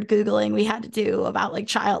some weird Googling we had to do about like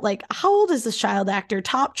child, like how old is this child actor,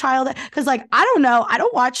 top child? Because like I don't know. I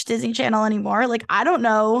don't watch Disney Channel anymore. Like I don't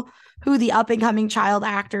know who the up and coming child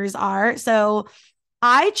actors are. So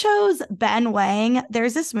I chose Ben Wang.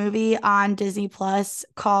 There's this movie on Disney Plus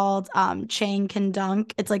called Chang Can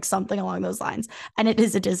Dunk. It's like something along those lines. And it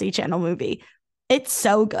is a Disney Channel movie. It's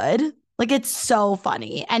so good. Like it's so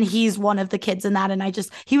funny. And he's one of the kids in that. And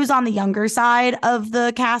he was on the younger side of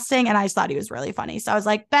the casting and I just thought he was really funny. So I was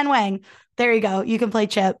like, Ben Wang, there you go. You can play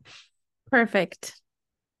Chip. Perfect.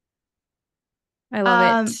 I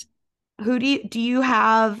love it. Who do you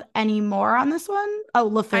have any more on this one? Oh,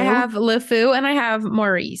 LeFou. I have LeFou and I have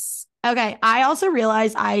Maurice. Okay. I also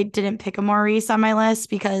realized I didn't pick a Maurice on my list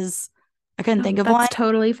because I couldn't think of That's one.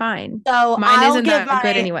 totally fine. So Mine isn't that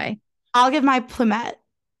good anyway. I'll give my Plumette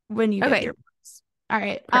when you get your points. All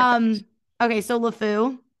right. Perfect. Okay, so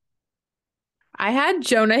LeFou. I had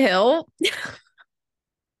Jonah Hill.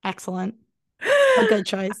 Excellent. A good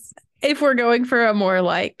choice. If we're going for a more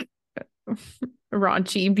like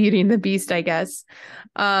raunchy Beauty and the Beast, I guess.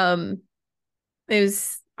 It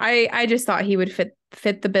was I just thought he would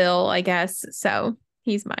fit the bill, I guess. So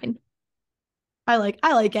he's mine. I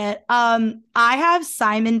like it. I have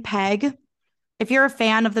Simon Pegg. If you're a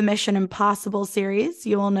fan of the Mission Impossible series,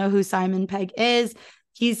 you will know who Simon Pegg is.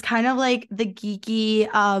 He's kind of like the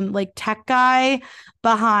geeky like tech guy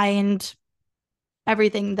behind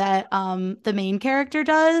everything that the main character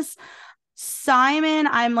does. Simon,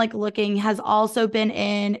 I'm like looking, has also been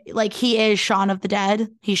in, like, he is Shaun of the Dead.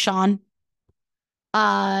 He's Shaun.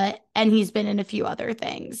 And he's been in a few other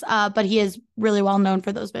things. But he is really well known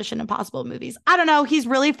for those Mission Impossible movies. I don't know. He's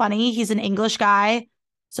really funny. He's an English guy.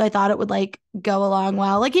 So I thought it would like go along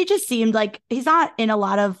well. Like he just seemed like he's not in a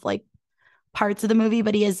lot of like parts of the movie,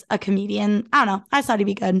 but he is a comedian. I don't know. I thought he'd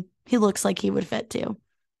be good. He looks like he would fit too.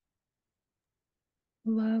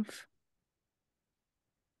 Love.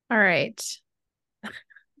 All right.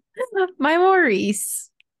 My Maurice.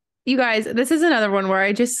 You guys, this is another one where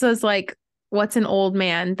I just was like, what's an old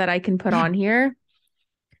man that I can put on here?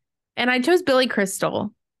 And I chose Billy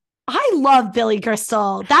Crystal. I love Billy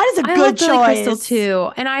Crystal. That is a I good love choice. Billy Crystal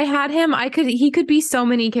too. And I had him, he could be so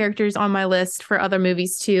many characters on my list for other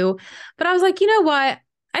movies too. But I was like, you know what?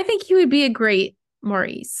 I think he would be a great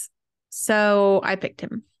Maurice. So I picked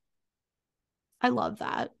him. I love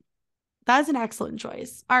that. That's an excellent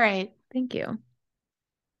choice. All right. Thank you.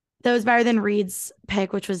 That was better than Reed's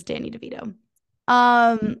pick, which was Danny DeVito.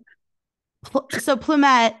 So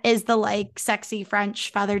Plumette is the like sexy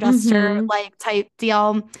French feather duster like type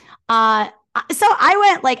deal. So I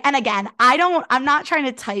went like, and again, I'm not trying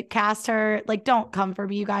to typecast her. Like, don't come for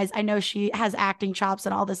me, you guys. I know she has acting chops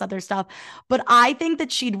and all this other stuff, but I think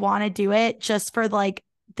that she'd want to do it just for like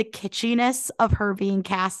the kitschiness of her being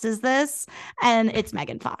cast as this. And it's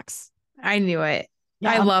Megan Fox. I knew it.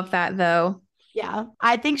 Yeah. I love that though. Yeah.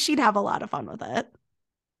 I think she'd have a lot of fun with it.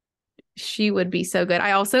 She would be so good.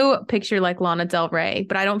 I also picture like Lana Del Rey,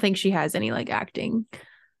 but I don't think she has any like acting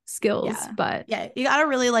skills. Yeah. But yeah, you gotta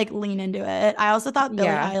really like lean into it. I also thought Billie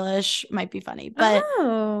Eilish might be funny, but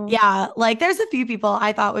yeah, like there's a few people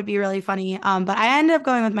I thought would be really funny. But I ended up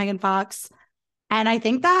going with Megan Fox, and I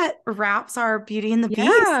think that wraps our Beauty and the Beast.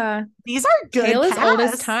 Yeah, these are good. Tale as old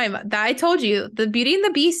as time. I told you the Beauty and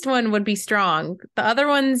the Beast one would be strong. The other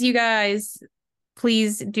ones, you guys,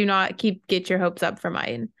 please do not get your hopes up for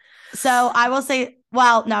mine. So I will say,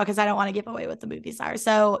 well, no, because I don't want to give away what the movies are.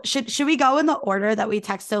 So should we go in the order that we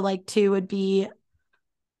text? So like 2 would be.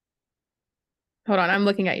 Hold on, I'm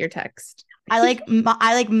looking at your text. I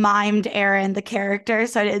mimed Erin the character,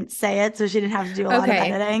 so I didn't say it, so she didn't have to do a lot of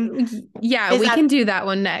editing. Yeah, we can do that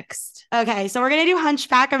one next. Okay, so we're gonna do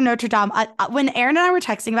Hunchback of Notre Dame. When Erin and I were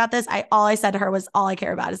texting about this, all I said to her was, "All I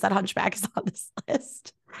care about is that Hunchback is on this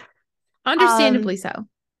list." Understandably so.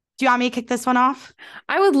 Do you want me to kick this one off?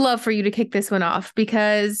 I would love for you to kick this one off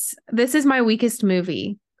because this is my weakest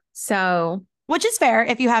movie. So, which is fair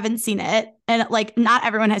if you haven't seen it. And like, not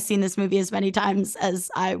everyone has seen this movie as many times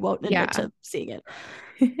as I won't admit to seeing it.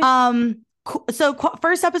 So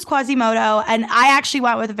first up is Quasimodo. And I actually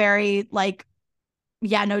went with a very like,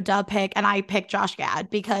 yeah, no duh pick. And I picked Josh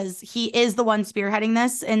Gad because he is the one spearheading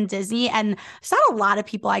this in Disney. And there's not a lot of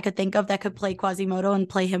people I could think of that could play Quasimodo and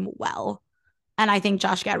play him well. And I think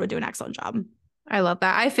Josh Gad would do an excellent job. I love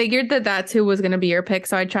that. I figured that that's who was going to be your pick,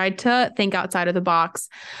 so I tried to think outside of the box.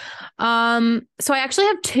 So I actually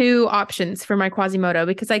have two options for my Quasimodo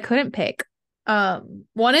because I couldn't pick.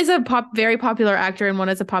 One is a very popular actor and one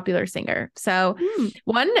is a popular singer. So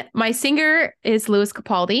my singer is Lewis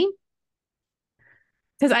Capaldi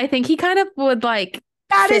because I think he kind of would like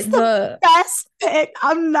that is the best pick.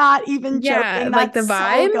 I'm not even joking. Like the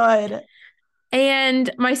vibe. So good. And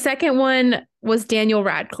my second one was Daniel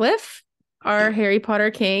Radcliffe, our Harry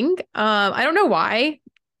Potter king. I don't know why,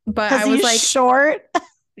 but I was like short.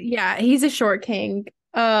 Yeah, he's a short king.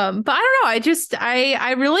 But I don't know.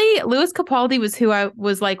 I really Lewis Capaldi was who I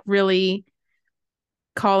was like really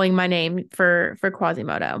calling my name for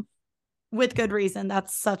Quasimodo. With good reason.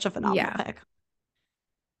 That's such a phenomenal pick.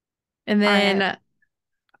 And then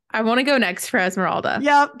I want to go next for Esmeralda.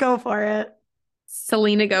 Yep, go for it.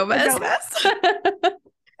 Selena Gomez.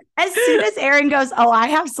 As soon as Aaron goes, oh, I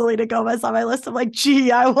have Selena Gomez on my list, I'm like,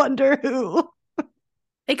 gee, I wonder who.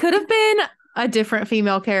 It could have been a different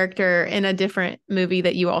female character in a different movie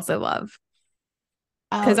that you also love.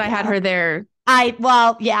 Because I had her there.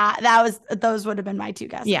 Those would have been my two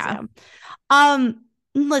guesses. Yeah.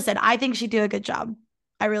 Listen, I think she'd do a good job.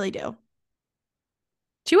 I really do.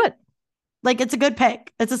 She would. Like, it's a good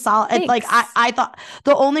pick. It's a solid. Like, I thought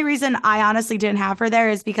the only reason I honestly didn't have her there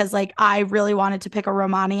is because, like, I really wanted to pick a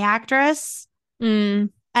Romani actress. And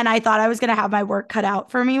I thought I was going to have my work cut out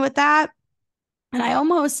for me with that. And I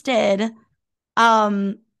almost did.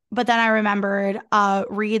 But then I remembered,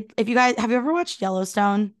 Reed, have you ever watched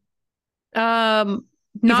Yellowstone?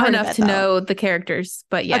 Not enough to know the characters,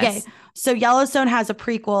 but yes. Okay. So Yellowstone has a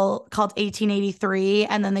prequel called 1883,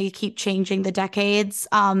 and then they keep changing the decades,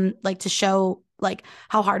 like to show like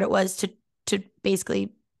how hard it was to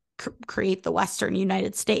basically create the Western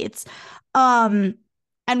United States. And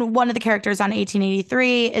one of the characters on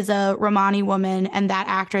 1883 is a Romani woman, and that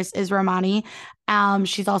actress is Romani.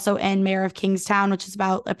 She's also in Mayor of Kingstown, which is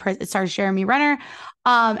about it stars Jeremy Renner.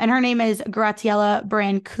 And her name is Graciela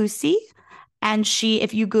Brancusi. And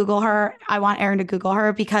if you Google her, I want Aaron to Google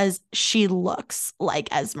her because she looks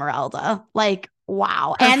like Esmeralda. Like,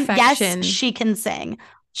 wow. Perfection. And yes, she can sing.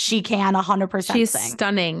 She can 100% sing. She's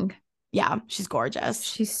stunning. Yeah, she's gorgeous.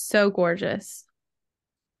 She's so gorgeous.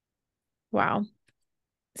 Wow.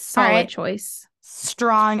 Solid choice.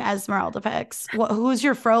 Strong Esmeralda picks. Who's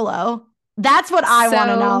your Frollo? That's what I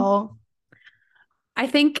want to know. I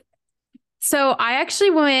think, so I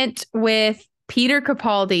actually went with Peter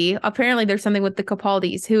Capaldi. Apparently there's something with the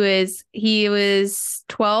Capaldis, he was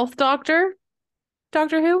 12th Doctor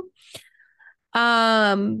Who.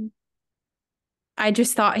 I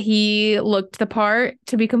just thought he looked the part.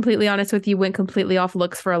 To be completely honest with you, went completely off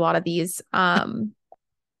looks for a lot of these. But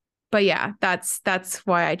yeah, that's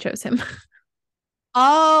why I chose him.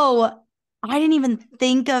 Oh, I didn't even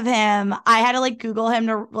think of him. I had to like Google him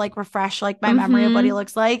to like refresh like my memory of what he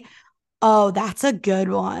looks like. Oh, that's a good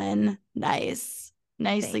one.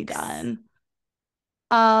 Nicely done.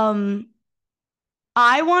 I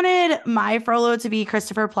wanted my Frollo to be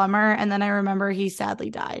Christopher Plummer, and then I remember he sadly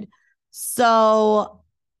died. So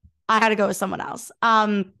I had to go with someone else.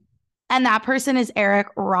 And that person is Eric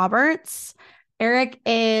Roberts. Eric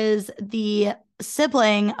is the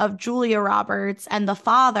sibling of Julia Roberts and the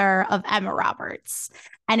father of Emma Roberts.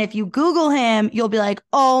 And if you Google him, you'll be like,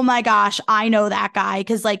 oh my gosh, I know that guy.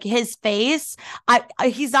 Because like his face,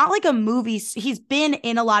 he's not like a movie. He's been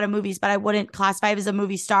in a lot of movies, but I wouldn't classify him as a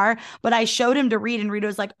movie star. But I showed him to Reed, and Reed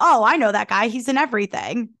was like, oh, I know that guy. He's in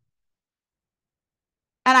everything.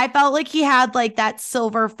 And I felt like he had like that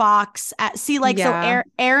silver fox. So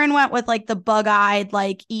Aaron went with like the bug-eyed,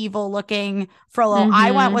 like evil looking Frollo.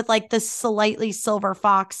 I went with like the slightly silver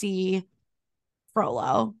foxy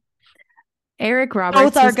Frollo. Eric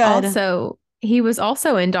Roberts both are good. He was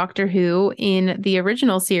also in Doctor Who in the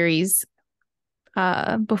original series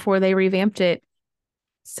before they revamped it.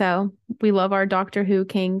 So we love our Doctor Who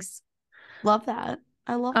kings. Love that.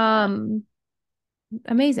 I love that.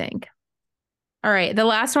 Amazing. All right. The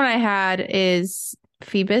last one I had is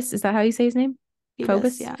Phoebus. Is that how you say his name?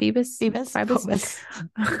 Phoebus? Yeah. Phoebus.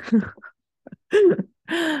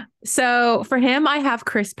 So for him, I have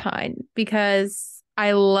Chris Pine because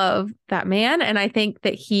I love that man, and I think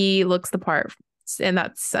that he looks the part. And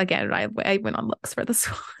that's, again, I went on looks for this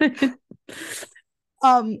one.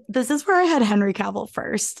 This is where I had Henry Cavill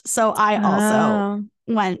first, so I also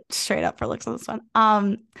went straight up for looks on this one.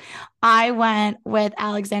 I went with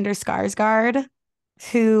Alexander Skarsgård,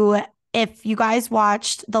 who if you guys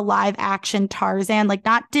watched the live action Tarzan, like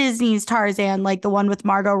not Disney's Tarzan, like the one with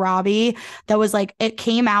Margot Robbie, that was like, it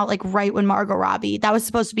came out like right when Margot Robbie, that was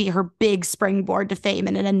supposed to be her big springboard to fame,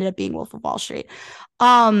 and it ended up being Wolf of Wall Street.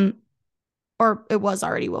 Or it was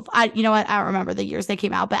already Wolf. You know what? I don't remember the years they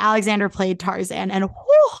came out, but Alexander played Tarzan, and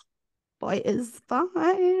whew, boy is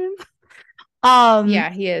fine.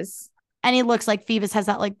 Yeah, he is. And he looks like Phoebus has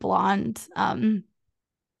that like blonde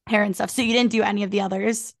hair and stuff. So you didn't do any of the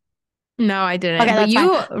others? No, I didn't. Okay, but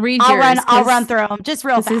you fine. read yours. I'll run through them just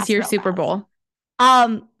real fast. This is your Super Bowl.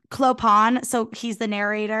 Clopin, so he's the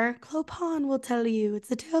narrator. Clopin will tell you it's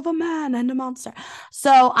the tale of a man and a monster.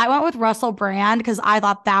 So I went with Russell Brand because I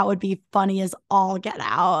thought that would be funny as all get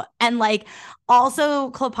out. And like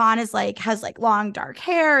also Clopin is like has like long dark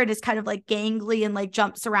hair and is kind of like gangly and like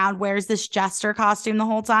jumps around, wears this jester costume the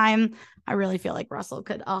whole time. I really feel like Russell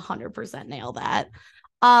could 100% nail that.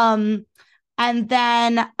 And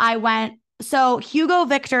then I went, so Hugo,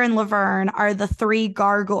 Victor, and Laverne are the three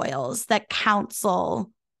gargoyles that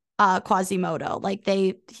counsel Quasimodo. Like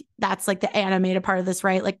that's like the animated part of this,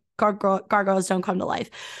 right? Like gargoyles don't come to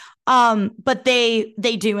life. But they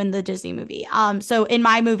do in the Disney movie. So in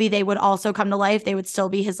my movie, they would also come to life. They would still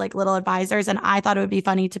be his like little advisors. And I thought it would be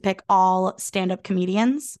funny to pick all stand-up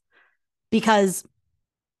comedians because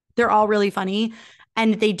they're all really funny.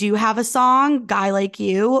 And they do have a song, Guy Like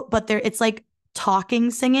You, but it's like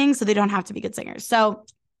talking singing, so they don't have to be good singers. So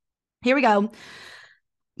here we go.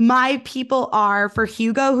 My people are, for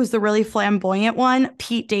Hugo, who's the really flamboyant one,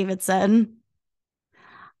 Pete Davidson.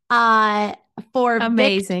 For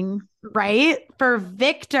amazing. Right? For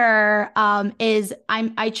Victor,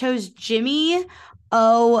 I chose Jimmy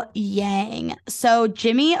O Yang. So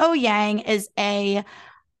Jimmy O Yang is a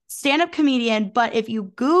stand-up comedian, but if you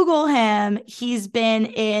Google him, he's been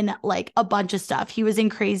in like a bunch of stuff. He was in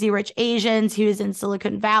Crazy Rich Asians, he was in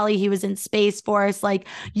Silicon Valley, he was in Space Force. Like,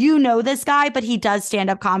 you know this guy, but he does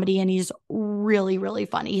stand-up comedy and he's really, really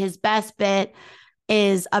funny. His best bit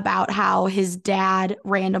is about how his dad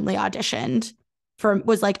randomly auditioned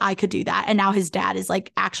was like, I could do that. And now his dad is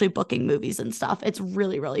like actually booking movies and stuff. It's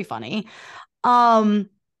really, really funny.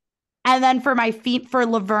 And then for for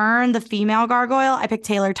Laverne, the female gargoyle, I picked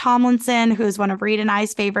Taylor Tomlinson, who is one of Reed and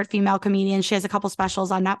I's favorite female comedians. She has a couple specials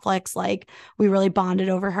on Netflix. Like, we really bonded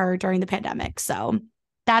over her during the pandemic. So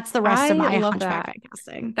that's the rest of my Hunchback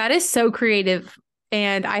casting. That is so creative.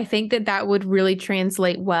 And I think that would really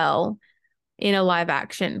translate well in a live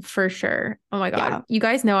action for sure. Oh my God. Yeah. You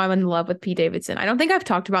guys know I'm in love with Pete Davidson. I don't think I've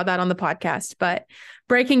talked about that on the podcast, but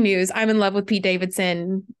breaking news, I'm in love with Pete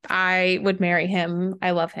Davidson. I would marry him.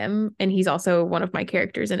 I love him. And he's also one of my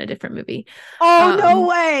characters in a different movie. Oh, no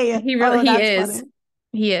way. He is. Funny.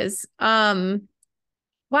 He is. Wow.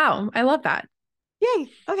 I love that. Yay.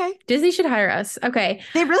 Okay. Disney should hire us. Okay.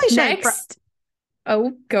 They really should. Next.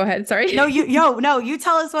 Oh, go ahead. Sorry. No, you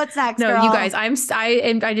tell us what's next. No, girl. You guys,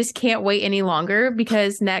 I just can't wait any longer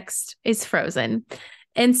because next is Frozen.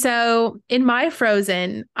 And so in my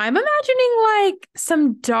Frozen, I'm imagining like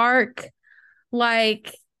some dark,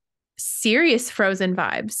 like serious Frozen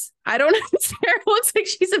vibes. I don't know. Sarah looks like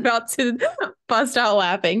she's about to bust out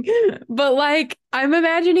laughing, but like I'm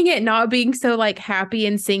imagining it not being so like happy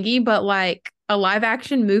and singy, but like a live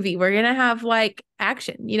action movie. We're going to have like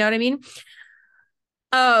action. You know what I mean?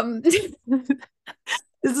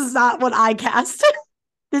 This is not what I cast.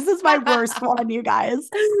 This is my worst one, you guys.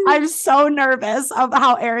 I'm so nervous of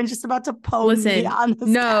how Erin's just about to pose me on this.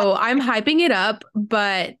 No, I'm hyping it up,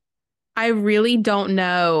 but I really don't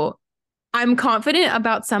know. I'm confident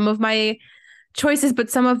about some of my choices, but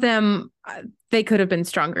some of them, they could have been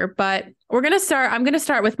stronger. But I'm going to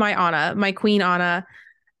start with my Anna. My queen Anna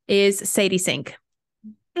is Sadie Sink.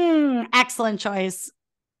 Excellent choice.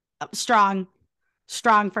 Strong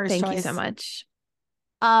first choice. Thank you so much.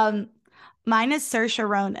 Mine is Saoirse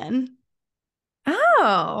Ronan.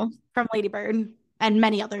 Oh. From Lady Bird and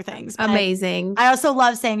many other things. Amazing. I also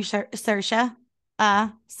love saying Saoirse.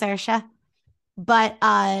 Saoirse. But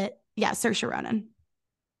yeah, Saoirse Ronan.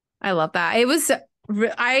 I love that.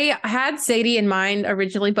 I had Sadie in mind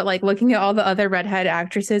originally, but like looking at all the other redhead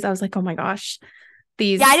actresses, I was like, oh my gosh.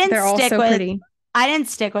 They're all so pretty. I didn't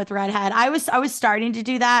stick with redhead. I was starting to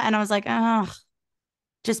do that and I was like, oh,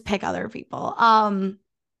 just pick other people.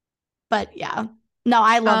 But yeah, no,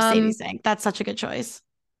 I love Sadie Sink. That's such a good choice.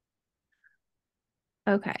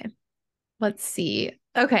 Okay, let's see.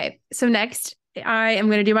 Okay, so next I am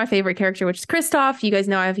going to do my favorite character, which is Kristoff. You guys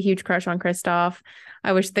know I have a huge crush on Kristoff.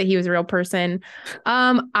 I wish that he was a real person.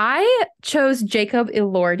 I chose Jacob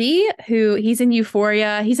Elordi, who he's in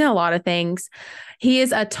Euphoria. He's in a lot of things. He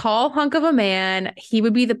is a tall hunk of a man. He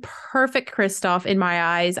would be the perfect Kristoff in my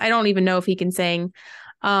eyes. I don't even know if he can sing.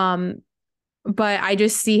 But I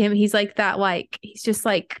just see him. He's like that, like, he's just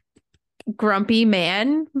like grumpy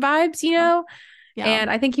man vibes, you know? Yeah. And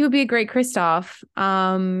I think he would be a great Kristoff.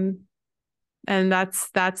 And that's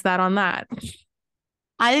that on that.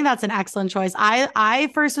 I think that's an excellent choice.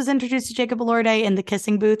 I first was introduced to Jacob Elordi in the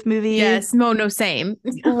Kissing Booth movie. Yes, no, same.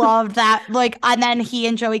 Loved that. Like, and then he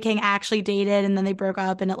and Joey King actually dated, and then they broke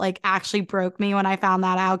up, and it like actually broke me when I found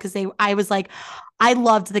that out because I was like, I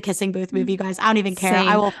loved the Kissing Booth movie, guys. I don't even care. Same.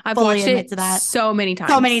 I will I've fully watched admit it to that so many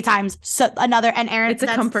times. so many times. So another, and Aaron, it's a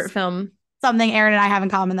comfort film. Something Aaron and I have in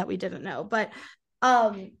common that we didn't know, but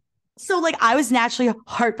so like I was naturally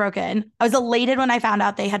heartbroken. I was elated when I found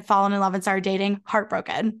out they had fallen in love and started dating.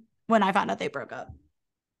 Heartbroken when I found out they broke up.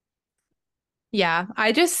 Yeah,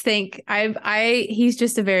 I just think he's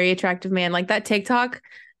just a very attractive man. Like that TikTok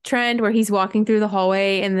trend where he's walking through the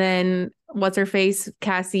hallway and then what's her face,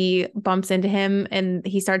 Cassie, bumps into him and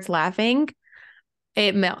he starts laughing.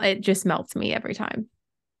 It just melts me every time.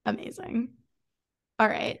 Amazing. All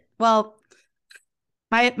right. Well,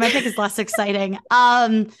 my pick is less exciting.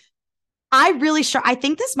 I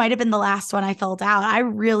think this might have been the last one I filled out. I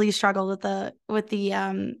really struggled with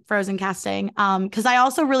the Frozen casting. Because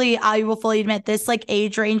I will fully admit this like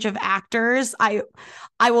age range of actors,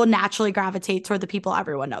 I will naturally gravitate toward the people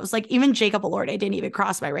everyone knows. Like even Jacob Elordi didn't even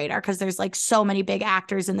cross my radar because there's like so many big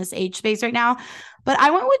actors in this age space right now. But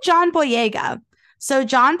I went with John Boyega. So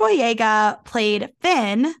John Boyega played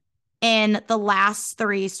Finn in the last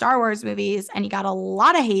 3 Star Wars movies, and he got a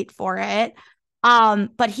lot of hate for it.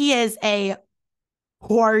 But he is a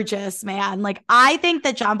gorgeous man. Like I think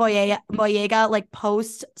that John Boyega like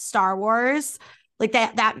post Star Wars, like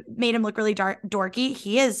that made him look really dorky.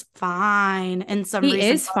 He is fine in some He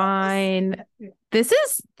recent is fine. This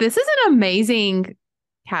is an amazing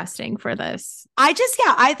casting for this. I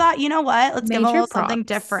thought, you know what? Let's give him a little props. something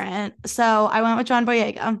different. So I went with John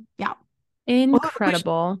Boyega. Yeah.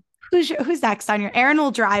 Incredible. Who's next on your? Aaron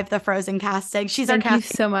will drive the Frozen casting. She's our casting. Thank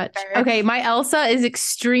you so much. Okay, my Elsa is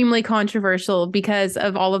extremely controversial because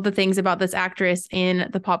of all of the things about this actress in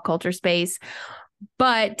the pop culture space.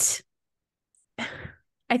 But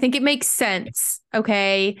I think it makes sense,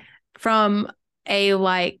 okay, from a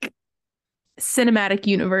like cinematic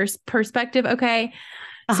universe perspective, okay?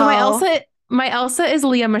 So my Elsa is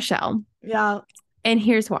Lea Michele. Yeah. And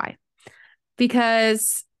here's why.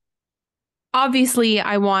 Because obviously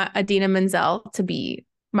I want Idina Menzel to be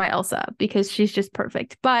my Elsa because she's just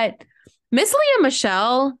perfect. But Miss Lea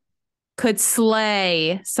Michele could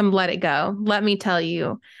slay some Let It Go, let me tell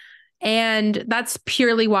you. And that's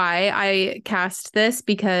purely why I cast this,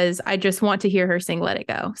 because I just want to hear her sing Let It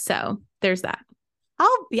Go. So there's that.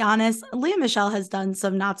 I'll be honest, Lea Michele has done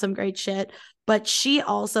some great shit, but she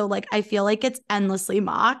also like, I feel like it's endlessly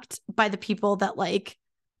mocked by the people that like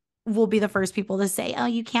will be the first people to say, oh,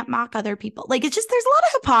 you can't mock other people. Like it's just, there's a lot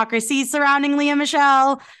of hypocrisy surrounding Lea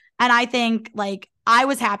Michele. And I think like I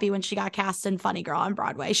was happy when she got cast in Funny Girl on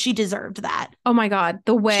Broadway. She deserved that. Oh my God.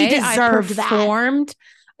 The way I performed.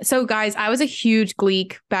 That. So guys, I was a huge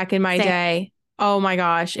Gleek back in my day. Oh my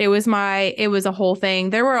gosh. It was a whole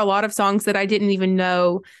thing. There were a lot of songs that I didn't even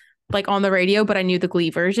know like on the radio, but I knew the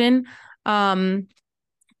Glee version.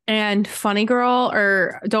 And Funny Girl,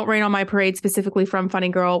 or Don't Rain on My Parade, specifically from Funny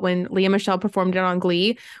Girl, when Lea Michele performed it on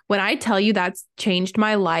Glee, when I tell you that's changed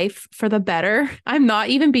my life for the better, I'm not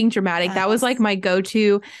even being dramatic. Yes. That was like my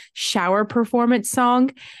go-to shower performance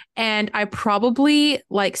song. And I probably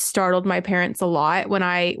like startled my parents a lot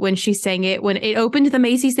when she sang it. When it opened the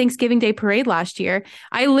Macy's Thanksgiving Day Parade last year,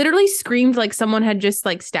 I literally screamed like someone had just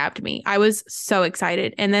like stabbed me. I was so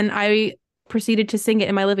excited. And then I proceeded to sing it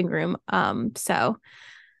in my living room. So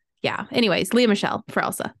yeah. Anyways, Lea Michele for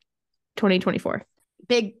Elsa 2024.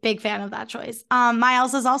 Big fan of that choice. My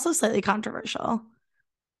Elsa is also slightly controversial.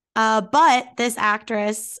 But this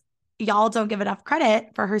actress, y'all don't give enough credit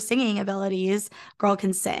for her singing abilities. Girl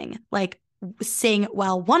can sing, like sing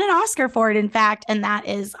well. Won an Oscar for it, in fact, and that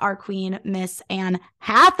is our queen, Miss Anne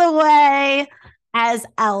Hathaway as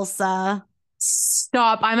Elsa.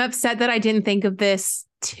 Stop. I'm upset that I didn't think of this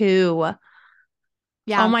too.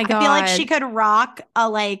 Yeah. Oh my God. I feel like she could rock a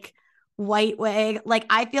like white wig. Like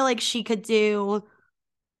I feel like she could eat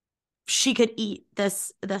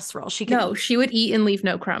this role. She would eat and leave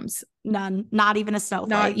no crumbs. None. Not even a snowflake.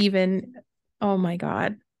 Not even. Oh my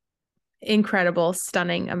God. Incredible,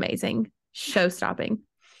 stunning, amazing, show-stopping.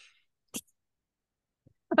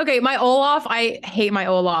 Okay, my Olaf, I hate my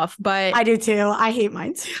Olaf, but I do too. I hate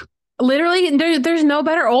mine too. literally there's no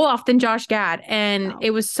better Olaf than Josh Gad. And No.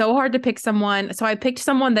 it was so hard to pick someone. So I picked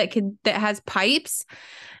someone that has pipes.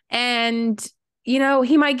 And, he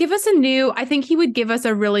might give us I think he would give us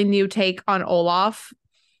a really new take on Olaf.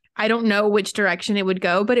 I don't know which direction it would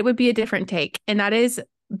go, but it would be a different take. And that is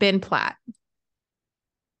Ben Platt.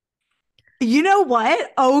 You know what?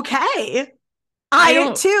 Okay. I I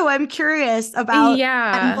don't, too am curious about Ben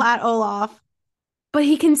yeah, Platt Olaf. but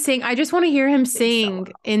he can sing. I just want to hear him Did so sing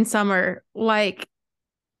well. in summer. Like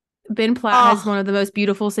Ben Platt has Oh, one of the most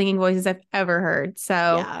beautiful singing voices I've ever heard. So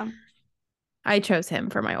yeah. I chose him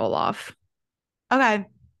for my Olaf. Okay.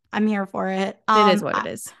 I'm here for it. It is what it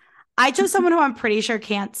is. I chose someone who I'm pretty sure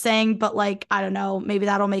can't sing, but like, I don't know, maybe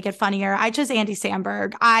that'll make it funnier. I chose Andy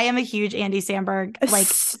Samberg. I am a huge Andy Samberg, like,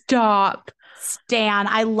 Stop. stan.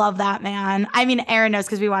 I love that man. I mean, Aaron knows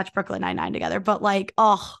because we watched Brooklyn Nine-Nine together, but like,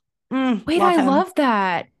 oh, Wait, love I him. love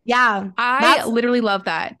that. Yeah. I That's literally love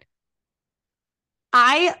that.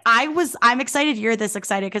 I'm excited you're this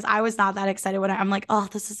excited because I was not that excited when I'm like, oh,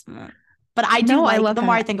 this is but I do No, I like love the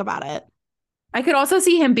more I that. think about it. I could also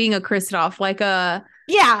see him being a Kristoff, like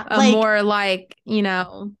Yeah, a like more like,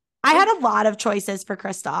 I had a lot of choices for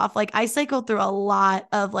Kristoff. Like I cycled through a lot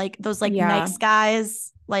of like those like yeah. nice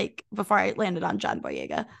guys, like before I landed on John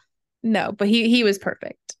Boyega. No, but he was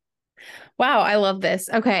perfect. Wow, I love this.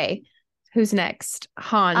 Okay. Who's next?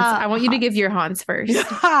 Hans. I want you to give Hans. your Hans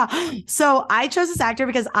first. So I chose this actor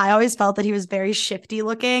because I always felt that he was very shifty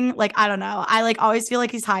looking. Like, I don't know. I like always feel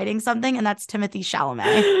like he's hiding something, and that's Timothy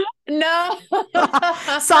Chalamet. No.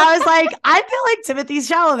 So I was like, I feel like Timothy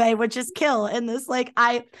Chalamet would just kill in this.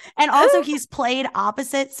 And also he's played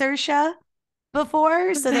opposite Saoirse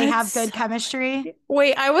before, so they have That's good chemistry.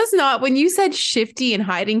 Wait, I was not when you said shifty and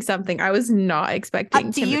hiding something, I was not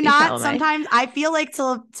expecting Do you Timothy not? Chalamet. Sometimes I feel like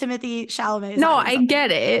Timothy Chalamet is No, hiding I something.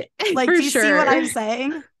 get it Like, for do you see what sure. I'm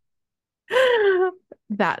saying?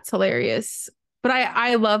 That's hilarious. But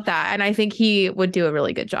I love that. And I think he would do a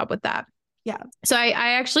really good job with that. Yeah. So I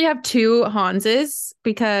actually have two Hanses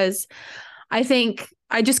because I think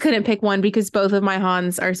I just couldn't pick one because both of my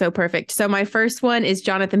Hans are so perfect. So my first one is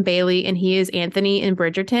Jonathan Bailey, and he is Anthony in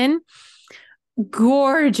Bridgerton.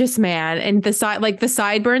 Gorgeous man. And the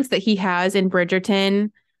sideburns that he has in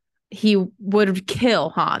Bridgerton, he would kill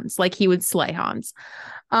Hans. Like he would slay Hans.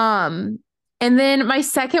 Um, and then my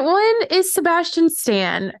second one is Sebastian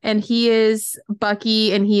Stan, and he is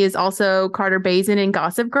Bucky, and he is also Carter Bazin in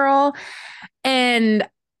Gossip Girl. And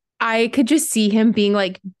I could just see him being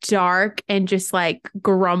like dark and just like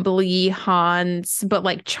grumbly Hans, but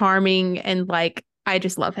like charming, and like I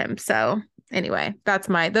just love him. So anyway,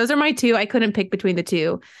 those are my two. I couldn't pick between the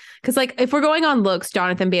two. Cause like if we're going on looks,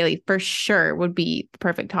 Jonathan Bailey for sure would be the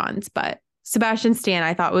perfect Hans, but Sebastian Stan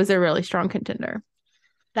I thought was a really strong contender.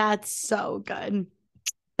 That's so good.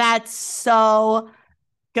 That's so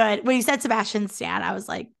good. When you said Sebastian Stan, I was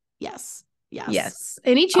like, yes, yes. Yes.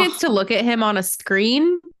 Any chance Oh, to look at him on a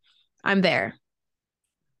screen, I'm there.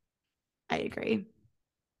 I agree.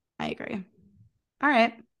 I agree. All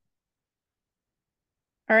right.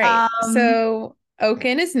 All right. Um, So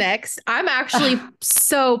Oaken is next. I'm actually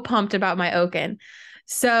so pumped about my Oaken.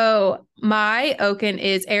 So my Oaken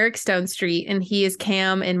is Eric Stone Street, and he is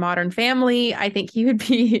Cam in Modern Family. I think he would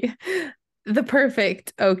be the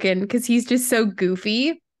perfect Oaken because he's just so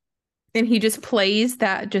goofy, and he just plays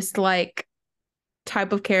that just like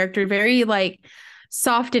type of character, very like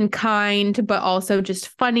soft and kind, but also just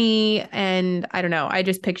funny. And I don't know. I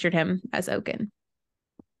just pictured him as Oaken.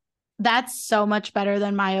 that's so much better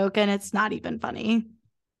than my Oaken. It's not even funny.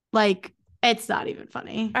 Like, it's not even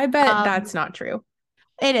funny. I bet that's not true.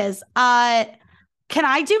 It is. Can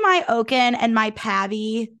I do my Oaken and my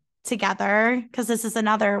Pabby together? Because this is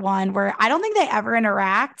another one where I don't think they ever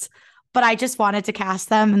interact, but I just wanted to cast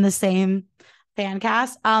them in the same fan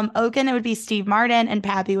cast. Oaken, it would be Steve Martin, and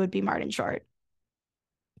Pabby would be Martin Short.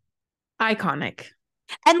 Iconic.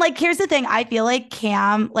 And like, here's the thing: I feel like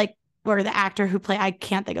Cam, like, or the actor who play, I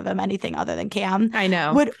can't think of him anything other than Cam, I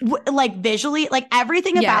know. would like visually, like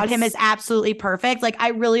everything about him is Yes. absolutely perfect. Like, I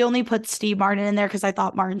really only put Steve Martin in there because I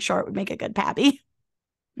thought Martin Short would make a good Pabby.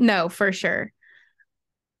 No, for sure.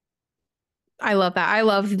 I love that. I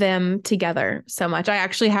love them together so much. I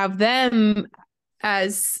actually have them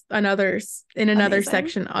as another Amazing.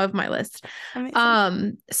 section of my list.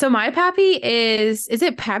 Amazing. So my pappy is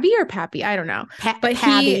it Pappy or Pappy? I don't know. But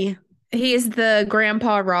Pabby. he is the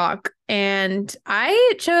Grandpa Rock, and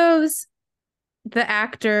I chose the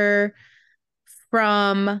actor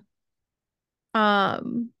from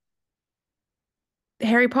um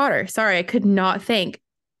Harry Potter. Sorry, I could not think.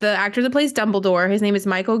 the actor that plays Dumbledore. His name is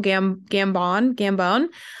Michael Gambon.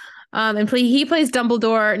 He plays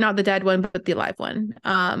Dumbledore, not the dead one, but the alive one.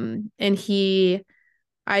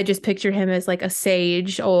 I just pictured him as like a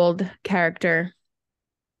sage old character.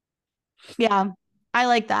 Yeah, I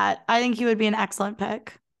like that. I think he would be an excellent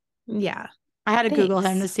pick. Yeah. I had to Thanks. Google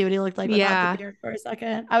him to see what he looked like without Yeah. the beard for a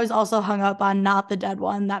second. I was also hung up on not the dead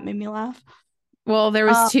one. That made me laugh. Well, there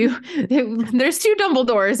was two. There's two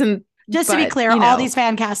Dumbledores, and just to be clear, all these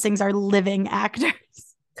fan castings are living actors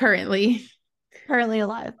currently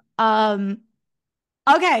alive.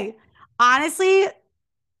 Okay, honestly,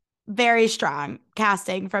 very strong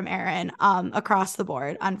casting from Erin. Across the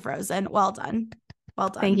board on Frozen. Well done.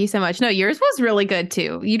 Thank you so much. No, yours was really good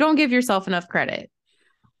too. You don't give yourself enough credit.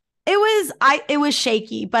 It was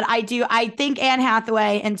shaky, but I think Anne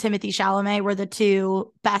Hathaway and Timothée Chalamet were the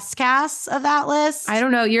two best casts of that list. I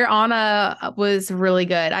don't know. Your Anna was really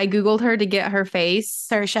good. I Googled her to get her face,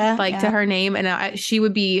 Saoirse, to her name, and she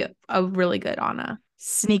would be a really good Anna.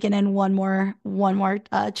 Sneaking in one more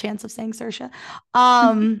chance of saying Saoirse.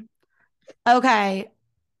 Okay,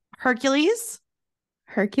 Hercules.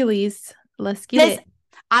 Let's get it.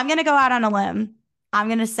 I'm gonna go out on a limb. I'm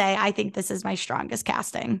gonna say I think this is my strongest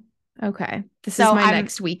casting. Okay. This is my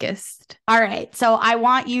next weakest. All right. So I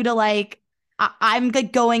want you to I'm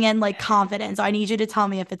going in confident. So I need you to tell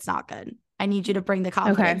me if it's not good. I need you to bring the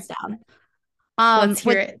confidence down. Let's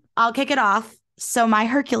hear it. I'll kick it off. So my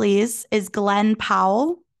Hercules is Glenn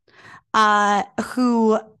Powell,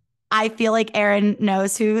 who I feel like Erin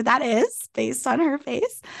knows who that is based on her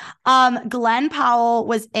face. Glenn Powell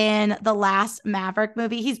was in the last Maverick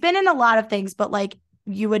movie. He's been in a lot of things, but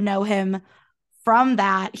you would know him from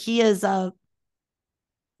that. He is a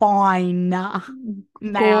fine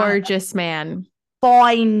gorgeous man.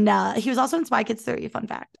 Fine. He was also in Spy Kids 3, fun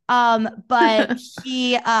fact. But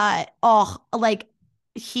he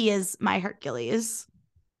he is my Hercules.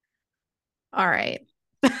 All right.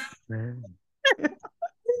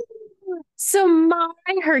 So my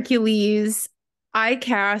Hercules, I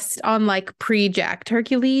cast on pre-jacked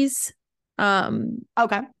Hercules.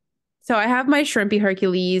 Okay. So I have my shrimpy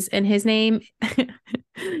Hercules, and his name,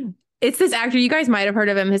 it's this actor. You guys might have heard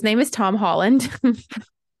of him. His name is Tom Holland.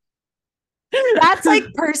 That's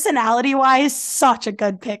personality-wise, such a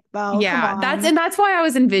good pick, though. Yeah, that's why I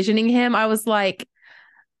was envisioning him. I was like,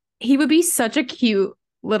 he would be such a cute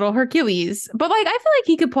little Hercules, but I feel like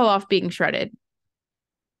he could pull off being shredded.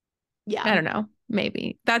 Yeah, I don't know.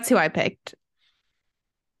 Maybe that's who I picked.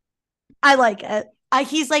 I like it.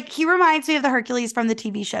 He reminds me of the Hercules from the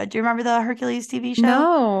TV show. Do you remember the Hercules TV show?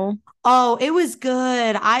 No. Oh, it was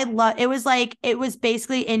good. It was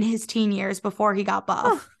basically in his teen years before he got buff.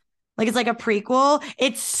 Huh. It's like a prequel.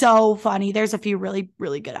 It's so funny. There's a few really,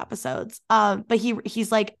 really good episodes. But he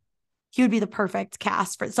would be the perfect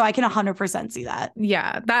cast for it. So I can 100% see that.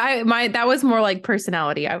 Yeah, that was more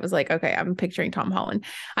personality. I was like, okay, I'm picturing Tom Holland.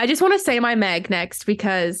 I just want to say my Meg next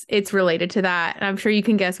because it's related to that. And I'm sure you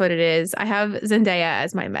can guess what it is. I have Zendaya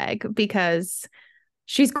as my Meg because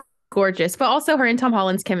she's gorgeous, but also her and Tom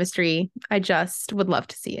Holland's chemistry. I just would love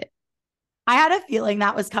to see it. I had a feeling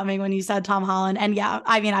that was coming when you said Tom Holland. And yeah,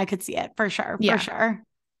 I mean, I could see it for sure. Yeah. For sure.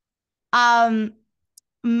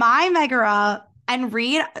 My Megara. And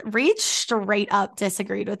Reed straight up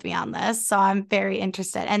disagreed with me on this. So I'm very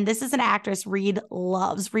interested. And this is an actress Reed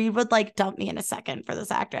loves. Reed would dump me in a second for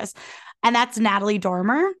this actress. And that's Natalie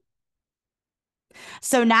Dormer.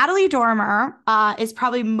 So Natalie Dormer is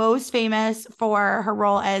probably most famous for her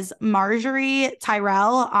role as Marjorie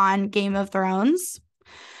Tyrell on Game of Thrones.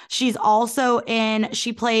 She's also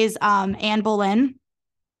she plays Anne Boleyn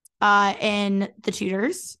in The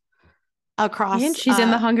Tudors. And she's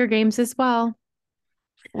in The Hunger Games as well.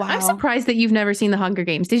 Wow. I'm surprised that you've never seen The Hunger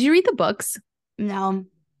Games. Did you read the books? No.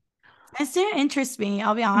 It didn't interest me,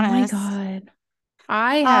 I'll be honest. Oh my God.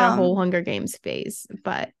 I had a whole Hunger Games phase,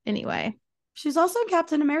 but anyway. She's also in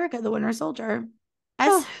Captain America, the Winter Soldier.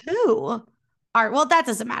 As who? All right, well, that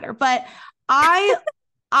doesn't matter. But I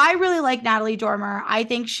really like Natalie Dormer. I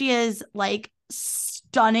think she is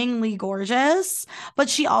stunningly gorgeous, but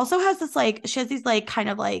she also has this she has these kind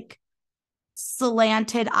of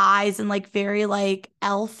slanted eyes and very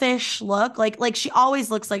elfish look. She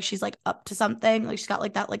always looks like she's up to something. She's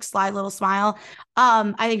got that sly little smile.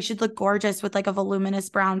 I think she'd look gorgeous with a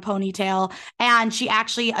voluminous brown ponytail. And she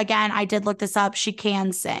actually, again, I did look this up, she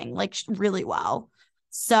can sing really well.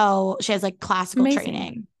 So she has classical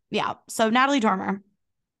training. Yeah. So Natalie Dormer.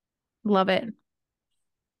 Love it.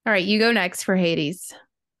 All right, you go next for Hades.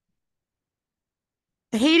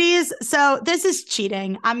 Hades. So this is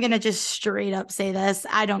cheating. I'm going to just straight up say this.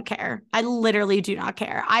 I don't care. I literally do not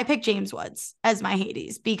care. I picked James Woods as my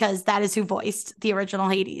Hades because that is who voiced the original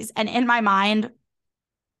Hades. And in my mind,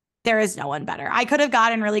 there is no one better. I could have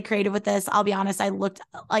gotten really creative with this. I'll be honest. I looked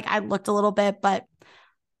a little bit, but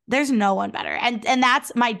there's no one better. And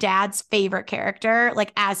that's my dad's favorite character,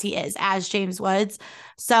 like as he is, as James Woods.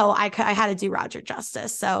 So I had to do Roger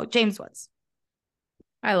justice. So James Woods.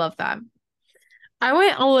 I love that. I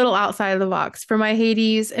went a little outside of the box for my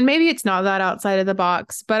Hades, and maybe it's not that outside of the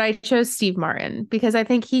box, but I chose Steve Martin because I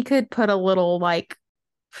think he could put a little like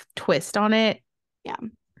twist on it. Yeah.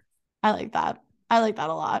 I like that. I like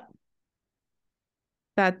that a lot.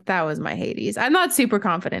 That was my Hades. I'm not super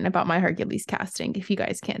confident about my Hercules casting, if you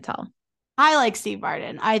guys can't tell. I like Steve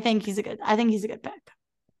Martin. I think he's a good pick.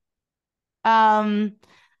 All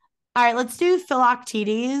right, let's do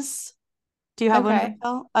Philoctetes. Do you have one,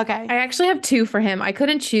 Phil? Okay. I actually have two for him. I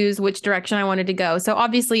couldn't choose which direction I wanted to go. So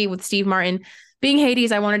obviously with Steve Martin being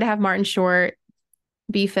Hades, I wanted to have Martin Short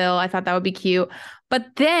be Phil. I thought that would be cute. But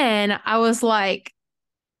then I was like,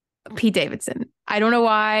 Pete Davidson. I don't know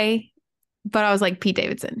why, but I was like, Pete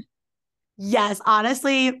Davidson. Yes,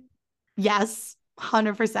 honestly, yes,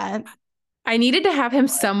 100%. I needed to have him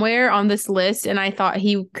somewhere on this list, and I thought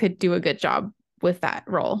he could do a good job with that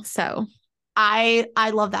role. So I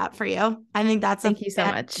love that for you. I think that's thank you so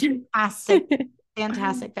much.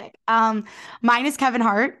 Fantastic pick. Mine is Kevin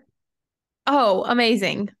Hart. Oh,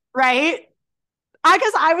 amazing. Right? I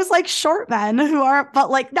guess I was like short men who are,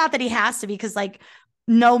 but like not that he has to be because like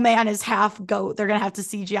no man is half goat. They're gonna have to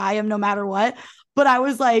CGI him no matter what. But I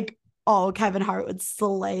was like, oh, Kevin Hart would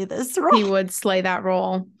slay this role. He would slay that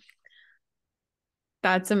role.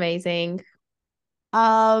 That's amazing.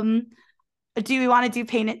 Do we want to do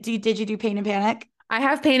Pain? Did you do Pain and Panic? I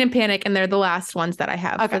have Pain and Panic, and they're the last ones that I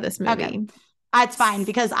have for this movie. Okay. That's fine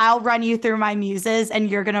because I'll run you through my muses and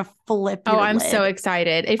you're gonna flip your I'm lid. so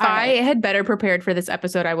excited. If I had better prepared for this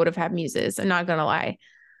episode, I would have had muses. I'm not gonna lie.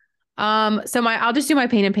 So I'll just do my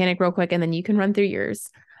Pain and Panic real quick, and then you can run through yours.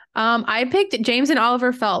 I picked James and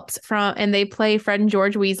Oliver Phelps and they play Fred and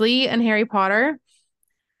George Weasley in Harry Potter.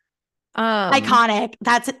 Iconic.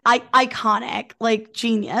 That's iconic. Like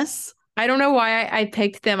genius. I don't know why I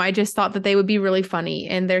picked them. I just thought that they would be really funny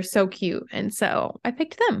and they're so cute. And so I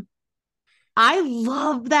picked them. I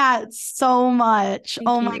love that so much.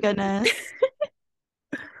 Thank you. My goodness.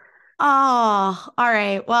 Oh, all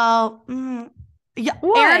right. Well, yeah.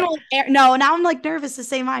 Aaron no, now I'm like nervous to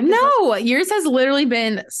say mine. No, yours has literally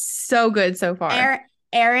been so good so far.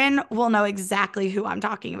 Aaron will know exactly who I'm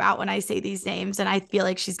talking about when I say these names, and I feel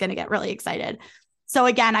like she's going to get really excited. So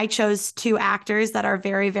again, I chose two actors that are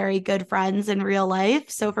very, very good friends in real life.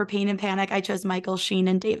 So for Pain and Panic, I chose Michael Sheen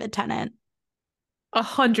and David Tennant.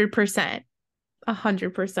 100%.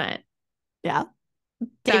 100%. Yeah.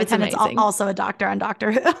 David Tennant's also a doctor on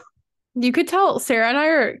Doctor Who. You could tell Sarah and I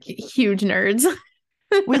are huge nerds.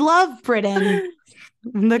 We love Britain.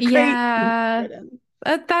 Yeah. Britain.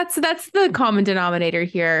 That's the common denominator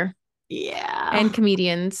here. Yeah. And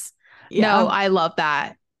comedians. Yeah. No, I love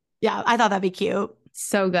that. Yeah, I thought that'd be cute.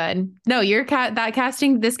 So good. No,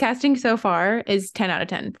 this casting so far is 10 out of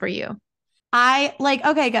 10 for you.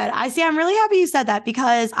 Okay, good. I'm really happy you said that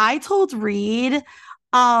because I told Reed,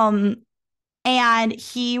 and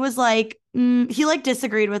he was like, he like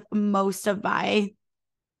disagreed with most of my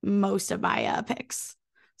picks.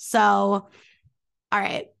 So, all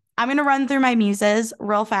right, I'm going to run through my muses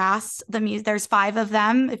real fast. There's 5 of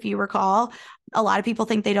them. If you recall, a lot of people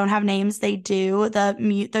think they don't have names. They do.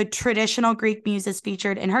 The traditional Greek muses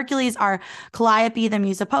featured in Hercules are Calliope, the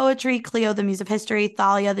muse of poetry, Clio, the muse of history,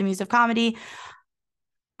 Thalia, the muse of comedy.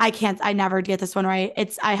 I never get this one right.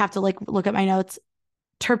 I have to look at my notes.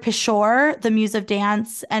 Terpsichore, the muse of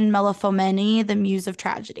dance, and Melipomene, the muse of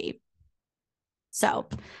tragedy. So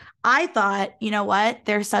I thought, you know what?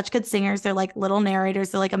 They're such good singers. They're like little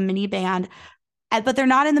narrators. They're like a mini band, but they're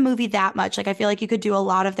not in the movie that much. Like, I feel like you could do a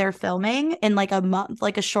lot of their filming in like a month,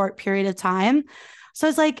 like a short period of time. So I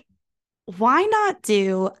was like, why not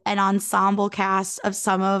do an ensemble cast of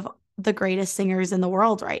some of the greatest singers in the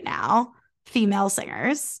world right now, female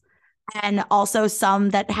singers, and also some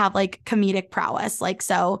that have like comedic prowess.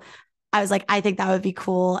 So I was like, I think that would be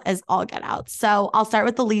cool as all get out. So I'll start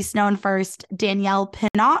with the least known first, Danielle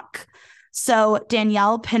Pinnock. So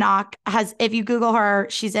Danielle Pinnock if you Google her,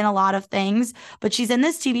 she's in a lot of things, but she's in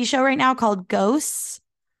this TV show right now called Ghosts.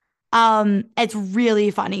 It's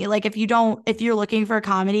really funny. Like if you're looking for a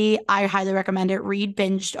comedy, I highly recommend it. Reed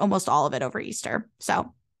binged almost all of it over Easter.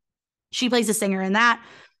 So she plays a singer in that.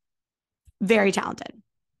 Very talented.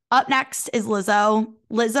 Up next is Lizzo.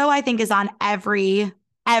 Lizzo, I think, is on every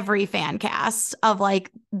every fan cast of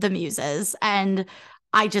like the Muses. And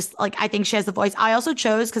I just like, I think she has the voice. I also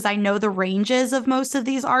chose because I know the ranges of most of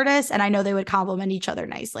these artists and I know they would complement each other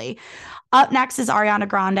nicely. Up next is Ariana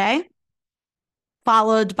Grande,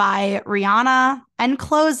 followed by Rihanna, and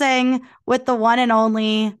closing with the one and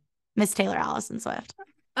only Miss Taylor Allison Swift.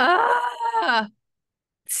 Ah,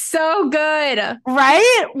 so good.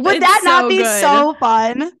 Right? Would It's that not so be good. so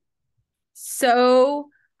fun? So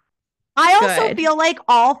I also good. feel like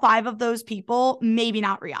all 5 of those people, maybe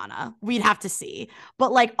not Rihanna, we'd have to see,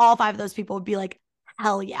 but like all 5 of those people would be like,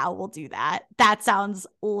 hell yeah, we'll do that. That sounds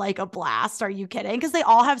like a blast. Are you kidding? Because they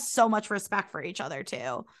all have so much respect for each other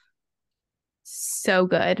too. So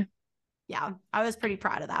good. Yeah, I was pretty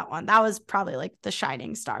proud of that one. That was probably like the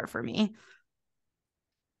shining star for me.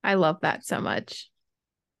 I love that so much.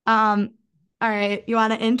 All right, you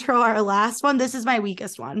want to intro our last one? This is my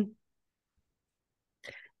weakest one.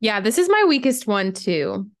 Yeah, this is my weakest one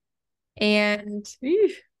too. And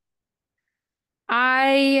this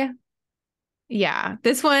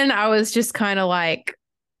one I was just kind of like,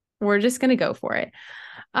 we're just gonna go for it.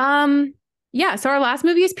 Yeah, so our last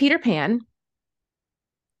movie is Peter Pan.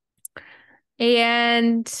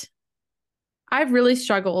 And I've really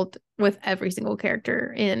struggled with every single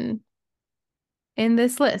character in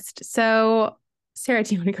this list. So, Sarah,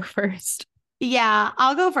 do you want to go first? Yeah,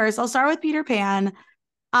 I'll go first. I'll start with Peter Pan.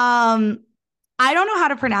 I don't know how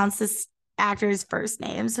to pronounce this actor's first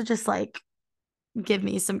name, so just like give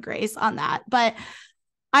me some grace on that. But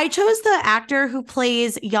I chose the actor who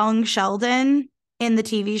plays young Sheldon in the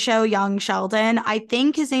TV show Young Sheldon. I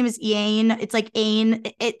think his name is Ian. It's like Ian.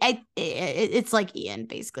 It's like Ian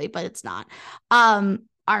basically, but it's not.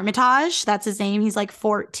 Armitage, that's his name. He's like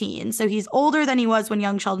 14. So he's older than he was when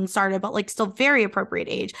Young Sheldon started, but like still very appropriate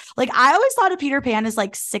age. Like I always thought of Peter Pan as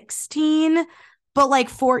like 16, but like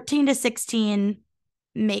 14 to 16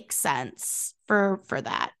 makes sense for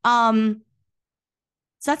that. So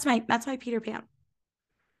that's my Peter Pan.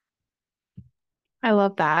 I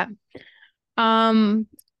love that.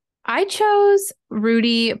 I chose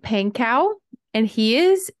Rudy Pankow, and he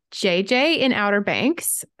is JJ in Outer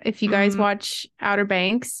Banks. If you guys watch Outer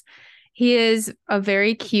Banks, he is a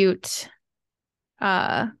very cute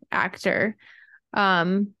actor.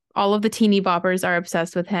 All of the teeny boppers are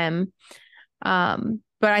obsessed with him. But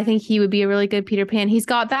I think he would be a really good Peter Pan. He's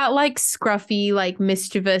got that like scruffy, like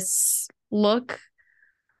mischievous look.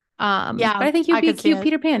 Yeah, but I think he would I be a could see cute it.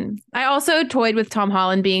 Peter Pan. I also toyed with Tom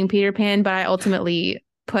Holland being Peter Pan, but I ultimately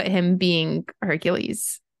put him being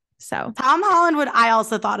Hercules. So Tom Holland I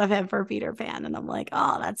also thought of him for Peter Pan, and I'm like,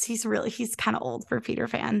 oh, he's kind of old for Peter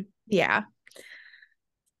Pan. yeah.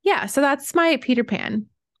 Yeah, so that's my Peter Pan.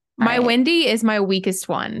 My right. Wendy is my weakest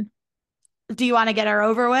one. Do you want to get her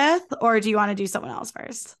over with, or do you want to do someone else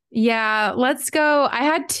first? Yeah, let's go. I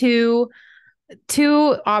had two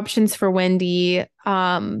options for Wendy.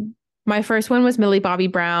 My first one was Millie Bobby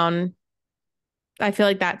Brown. I feel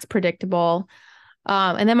like that's predictable.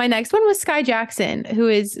 And then my next one was Sky Jackson, who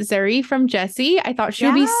is Zuri from Jessie. I thought she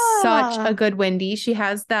would be such a good Wendy. She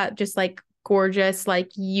has that just like gorgeous, like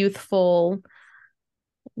youthful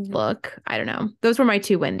look. I don't know. Those were my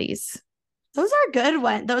 2 Wendy's. Those are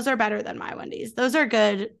good. Those are better than my Wendy's. Those are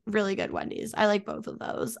good, really good Wendy's. I like both of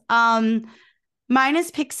those. Mine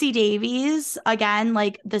is Pixie Davies. Again,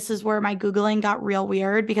 like this is where my Googling got real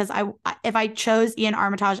weird because if I chose Ian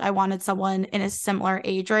Armitage, I wanted someone in a similar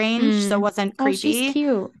age range, so it wasn't creepy. Oh, she's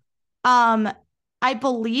cute. I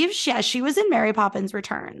believe she was in Mary Poppins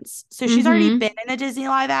Returns. So she's already been in a Disney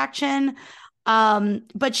live action.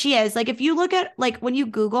 But she is like, if you look at like when you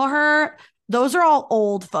Google her, those are all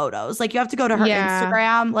old photos. Like you have to go to her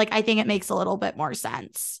Instagram. Like I think it makes a little bit more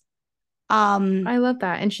sense. I love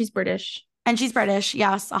that. And she's British.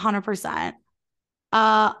 Yes, 100%.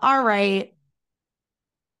 All right.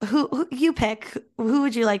 Who you pick? Who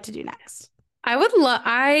would you like to do next? I would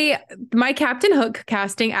my Captain Hook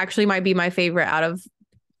casting actually might be my favorite out of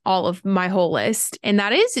all of my whole list. And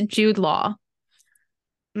that is Jude Law.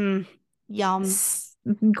 Yum.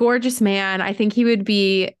 Gorgeous man. I think he would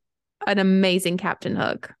be an amazing Captain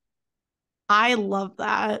Hook. I love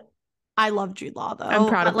that. I love Jude Law though. I'm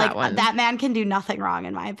proud of that one. That man can do nothing wrong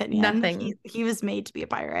in my opinion. Nothing. He was made to be a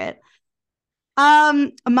pirate.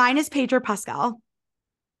 Mine is Pedro Pascal.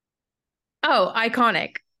 Oh,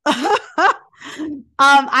 iconic. I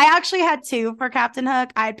actually had 2 for Captain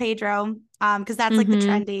Hook. I had Pedro, because that's like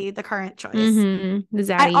the current choice. The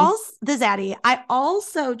Zaddy. The Zaddy. I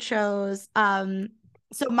also chose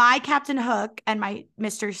so my Captain Hook and my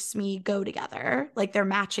Mr. Smee go together, like they're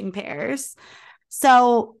matching pairs.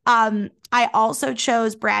 So I also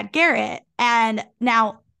chose Brad Garrett. And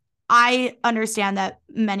now I understand that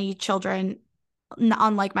many children,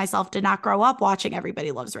 unlike myself, did not grow up watching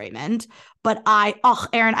Everybody Loves Raymond. But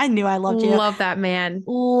Erin, I knew I loved you. Love that man.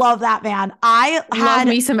 Love that man. Love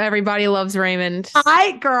me some Everybody Loves Raymond.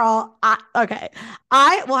 Okay.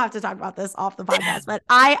 I will have to talk about this off the podcast, but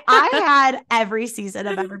I had every season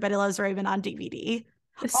of Everybody Loves Raymond on DVD.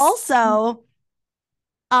 Also,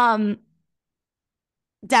 Deborah,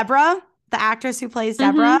 the actress who plays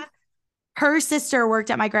Deborah, her sister worked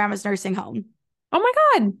at my grandma's nursing home. Oh my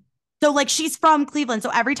God. So like she's from Cleveland. So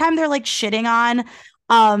every time they're like shitting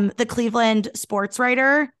on the Cleveland sports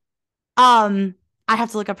writer, I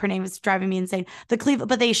have to look up her name. It's driving me insane.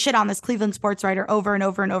 But they shit on this Cleveland sports writer over and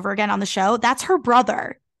over and over again on the show. That's her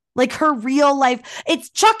brother. Like her real life. It's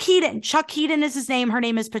Chuck Heaton. Chuck Heaton is his name. Her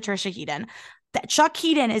name is Patricia Heaton. Chuck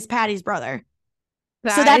Heaton is Patty's brother.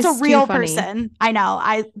 So that's a real person. I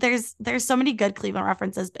know. There's so many good Cleveland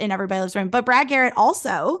references in Everybody Loves Raymond. But Brad Garrett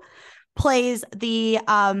also plays the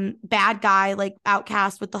bad guy, like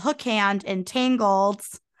outcast with the hook hand in Tangled.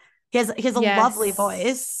 He has a lovely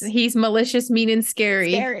voice. He's malicious, mean, and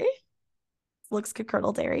scary. Looks could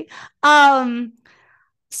curdle dairy.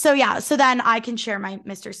 So then I can share my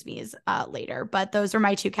Mr. Smee's later, but those are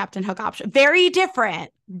my two Captain Hook options. Very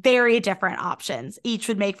different options. Each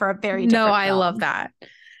would make for a very different film. I love that.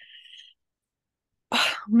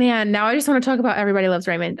 Oh, man, now I just want to talk about Everybody Loves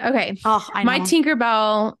Raymond. Okay. Oh, I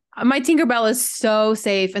know. My Tinkerbell is so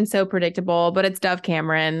safe and so predictable, but it's Dove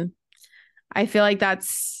Cameron. I feel like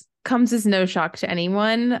comes as no shock to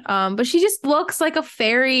anyone. But she just looks like a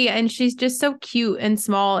fairy and she's just so cute and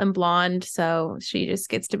small and blonde. So she just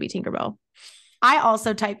gets to be Tinkerbell. I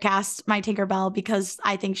also typecast my Tinkerbell because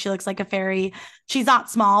I think she looks like a fairy. She's not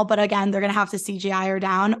small, but again, they're going to have to CGI her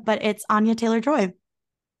down, but it's Anya Taylor-Joy.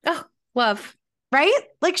 Oh, love. Right?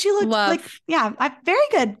 Like she looked like, yeah, very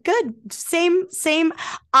good. Good. Same.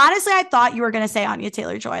 Honestly, I thought you were going to say Anya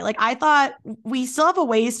Taylor-Joy. Like I thought we still have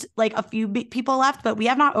a few people left, but we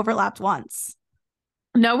have not overlapped once.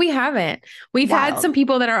 No, we haven't. We've had some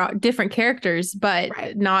people that are different characters,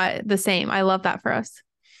 but not the same. I love that for us.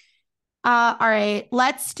 All right.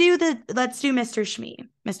 Let's do Mr. Smee.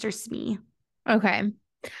 Mr. Smee. Okay.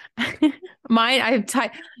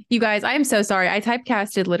 You guys, I am so sorry. I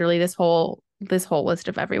typecasted literally this whole list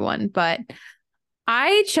of everyone, but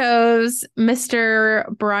I chose Mr.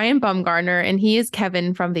 Brian Baumgartner, and he is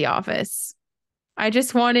Kevin from The Office. I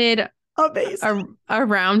just wanted a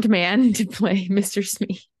round man to play Mr.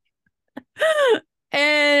 Smee.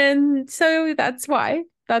 And so that's why.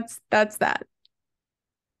 That's that.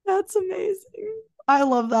 That's amazing. I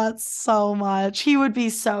love that so much. He would be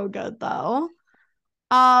so good though.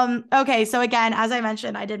 Okay, so again, as I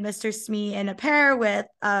mentioned, I did Mr. Smee in a pair with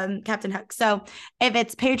Captain Hook. So if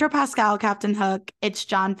it's Pedro Pascal, Captain Hook, it's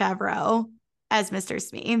Jon Favreau as Mr.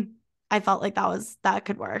 Smee. I felt like that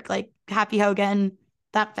could work. Like Happy Hogan,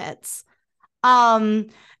 that fits. If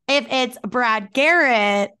it's Brad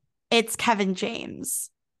Garrett, it's Kevin James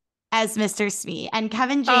as Mr. Smee. And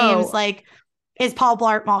Kevin James is Paul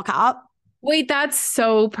Blart Mall Cop. Wait, that's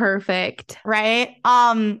so perfect. Right?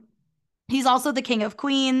 He's also the King of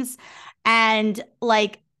Queens. And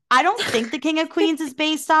like, I don't think the King of Queens is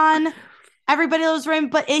based on Everybody Loves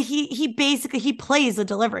Raymond, but he plays a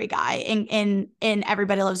delivery guy in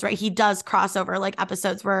Everybody Loves Raymond. He does crossover like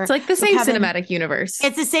episodes where it's like the same cinematic universe.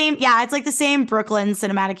 It's the same. Yeah. It's like the same Brooklyn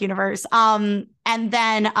cinematic universe. And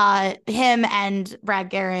then him and Brad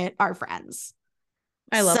Garrett are friends.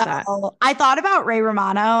 I love that. I thought about Ray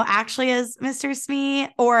Romano actually as Mr. Smee,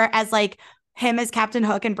 or as like him as Captain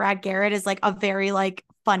Hook, and Brad Garrett is like a very like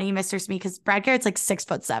funny Mr. Smee, because Brad Garrett's like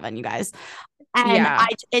 6'7", you guys. And yeah.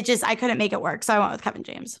 I couldn't make it work. So I went with Kevin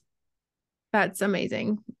James. That's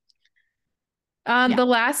amazing. The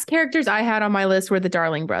last characters I had on my list were the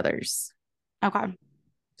Darling brothers. Okay.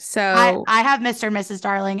 So I have Mr. and Mrs.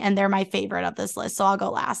 Darling, and they're my favorite of this list. So I'll go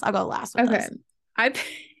last. With this. I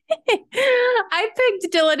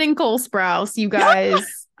picked Dylan and Cole Sprouse, you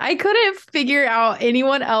guys. I couldn't figure out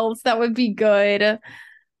anyone else that would be good.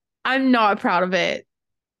 I'm not proud of it,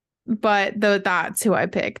 but that's who I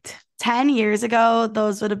picked. 10 years ago,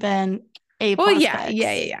 those would have been A+. Well,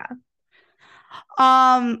 yeah.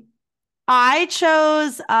 I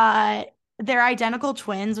chose they're identical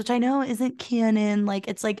twins, which I know isn't canon. Like,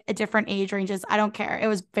 it's like a different age ranges. I don't care. It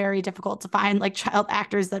was very difficult to find like child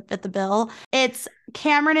actors that fit the bill. It's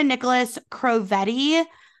Cameron and Nicholas Crovetti,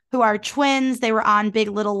 who are twins. They were on Big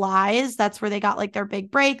Little Lies. That's where they got like their big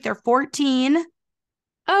break. They're 14.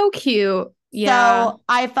 Oh, cute. Yeah. So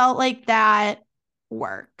I felt like that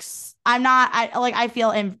works. I feel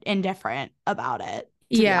indifferent about it.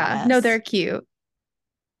 Yeah. No, they're cute.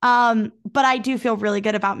 But I do feel really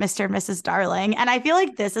good about Mr. and Mrs. Darling. And I feel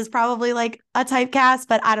like this is probably like a typecast,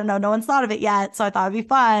 but I don't know. No one's thought of it yet. So I thought it'd be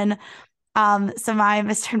fun. So my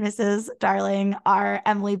Mr. and Mrs. Darling are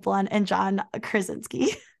Emily Blunt and John Krasinski.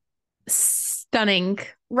 Stunning.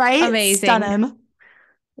 Right? Amazing. Stunning.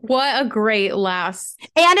 What a great last.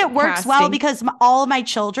 And it works casting. well because all of my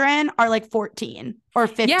children are like 14 or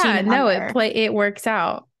 15. Yeah, no, it works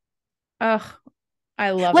out. Ugh,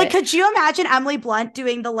 I love like, it. could you imagine Emily Blunt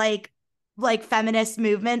doing the like feminist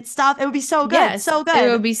movement stuff? It would be so good. Yes, so good. It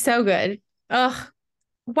would be so good. Ugh.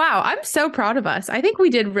 Wow, I'm so proud of us. I think we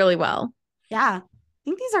did really well. Yeah, I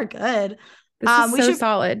think these are good. This is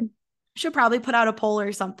solid. Should probably put out a poll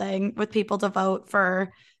or something with people to vote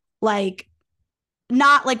for, like,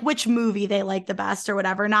 not like which movie they like the best or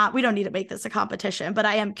whatever. We don't need to make this a competition, but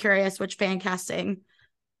I am curious which fan casting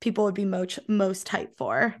people would be most hyped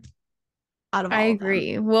for. Out of all I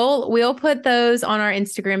agree. We'll put those on our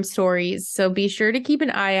Instagram stories, so be sure to keep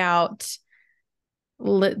an eye out.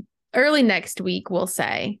 Early next week, we'll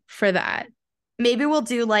say, for that. Maybe we'll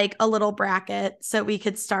do like a little bracket so we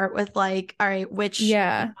could start with like, all right, which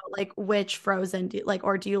Frozen do like,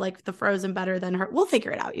 or do you like the Frozen better than her? We'll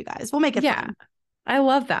figure it out, you guys. We'll make it fun. I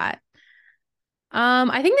love that.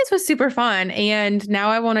 I think this was super fun, and now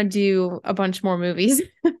I want to do a bunch more movies.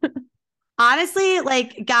 Honestly,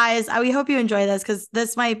 like, guys, we hope you enjoy this because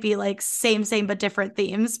this might be like same but different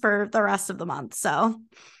themes for the rest of the month. So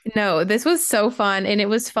no, this was so fun, and it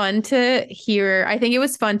was fun to hear. I think it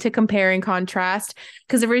was fun to compare and contrast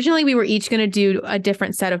because originally we were each going to do a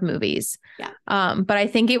different set of movies. Yeah. But I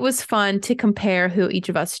think it was fun to compare who each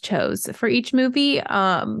of us chose for each movie,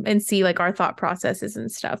 and see like our thought processes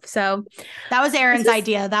and stuff. So that was Erin's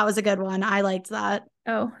idea. That was a good one. I liked that.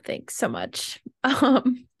 Oh, thanks so much.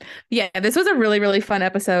 Yeah, this was a really, really fun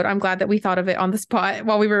episode. I'm glad that we thought of it on the spot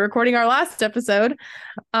while we were recording our last episode.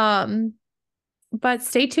 But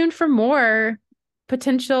stay tuned for more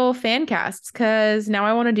potential fan casts because now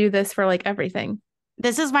I want to do this for like everything.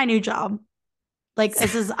 This is my new job. Like,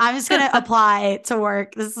 I'm just going to apply to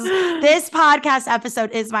work. This podcast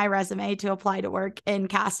episode is my resume to apply to work in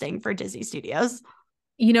casting for Disney Studios.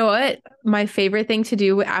 You know what? My favorite thing to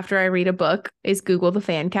do after I read a book is Google the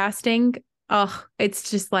fan casting. Oh,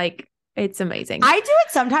 it's just like, it's amazing. I do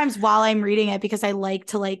it sometimes while I'm reading it because I like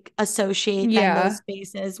to like associate those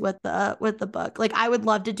spaces with the book. Like, I would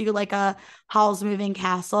love to do like a Howl's Moving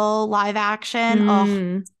Castle live action.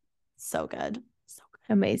 Oh, so good. So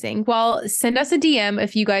good. Amazing. Well, send us a DM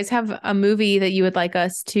if you guys have a movie that you would like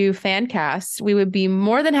us to fan cast. We would be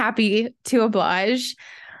more than happy to oblige.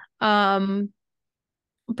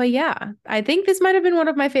 But yeah, I think this might have been one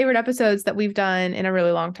of my favorite episodes that we've done in a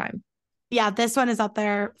really long time. Yeah, this one is up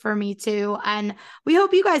there for me too. And we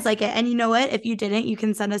hope you guys like it. And you know what? If you didn't, you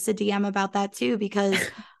can send us a DM about that too, because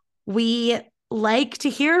we like to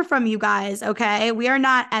hear from you guys. Okay. We are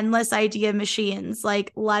not endless idea machines.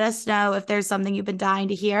 Like, let us know if there's something you've been dying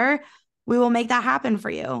to hear. We will make that happen for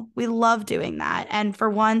you. We love doing that. And for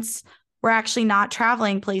once, we're actually not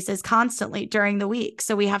traveling places constantly during the week.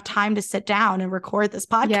 So we have time to sit down and record this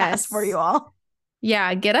podcast for you all.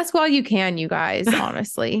 Yeah. Get us while you can, you guys,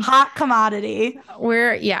 honestly. Hot commodity.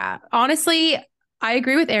 Honestly, I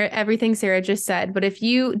agree with everything Sarah just said. But if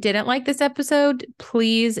you didn't like this episode,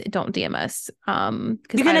 please don't DM us.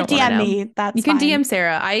 You're going to DM me. That's you can DM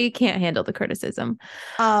Sarah. I can't handle the criticism.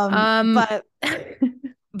 But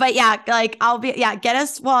yeah, like get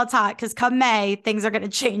us while it's hot because come May, things are going to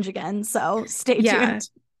change again. So stay tuned.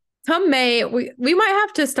 Come May, we might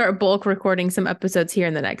have to start bulk recording some episodes here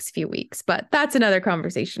in the next few weeks, but that's another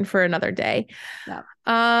conversation for another day.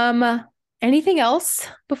 Yep. Anything else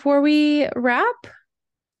before we wrap?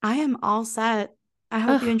 I am all set. I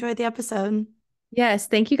hope you enjoyed the episode. Yes,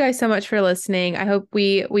 thank you guys so much for listening. I hope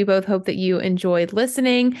we both hope that you enjoyed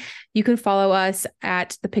listening. You can follow us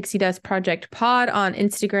at the Pixie Dust Project Pod on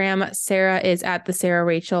Instagram. Sarah is at the Sarah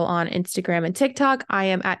Rachel on Instagram and TikTok. I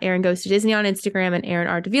am at Erin Goes to Disney on Instagram and Erin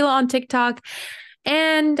R. Davila on TikTok.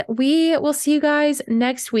 And we will see you guys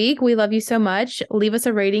next week. We love you so much. Leave us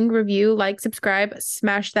a rating, review, like, subscribe,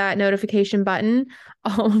 smash that notification button,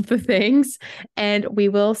 all of the things. And we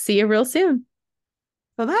will see you real soon.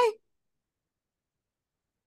 Bye-bye.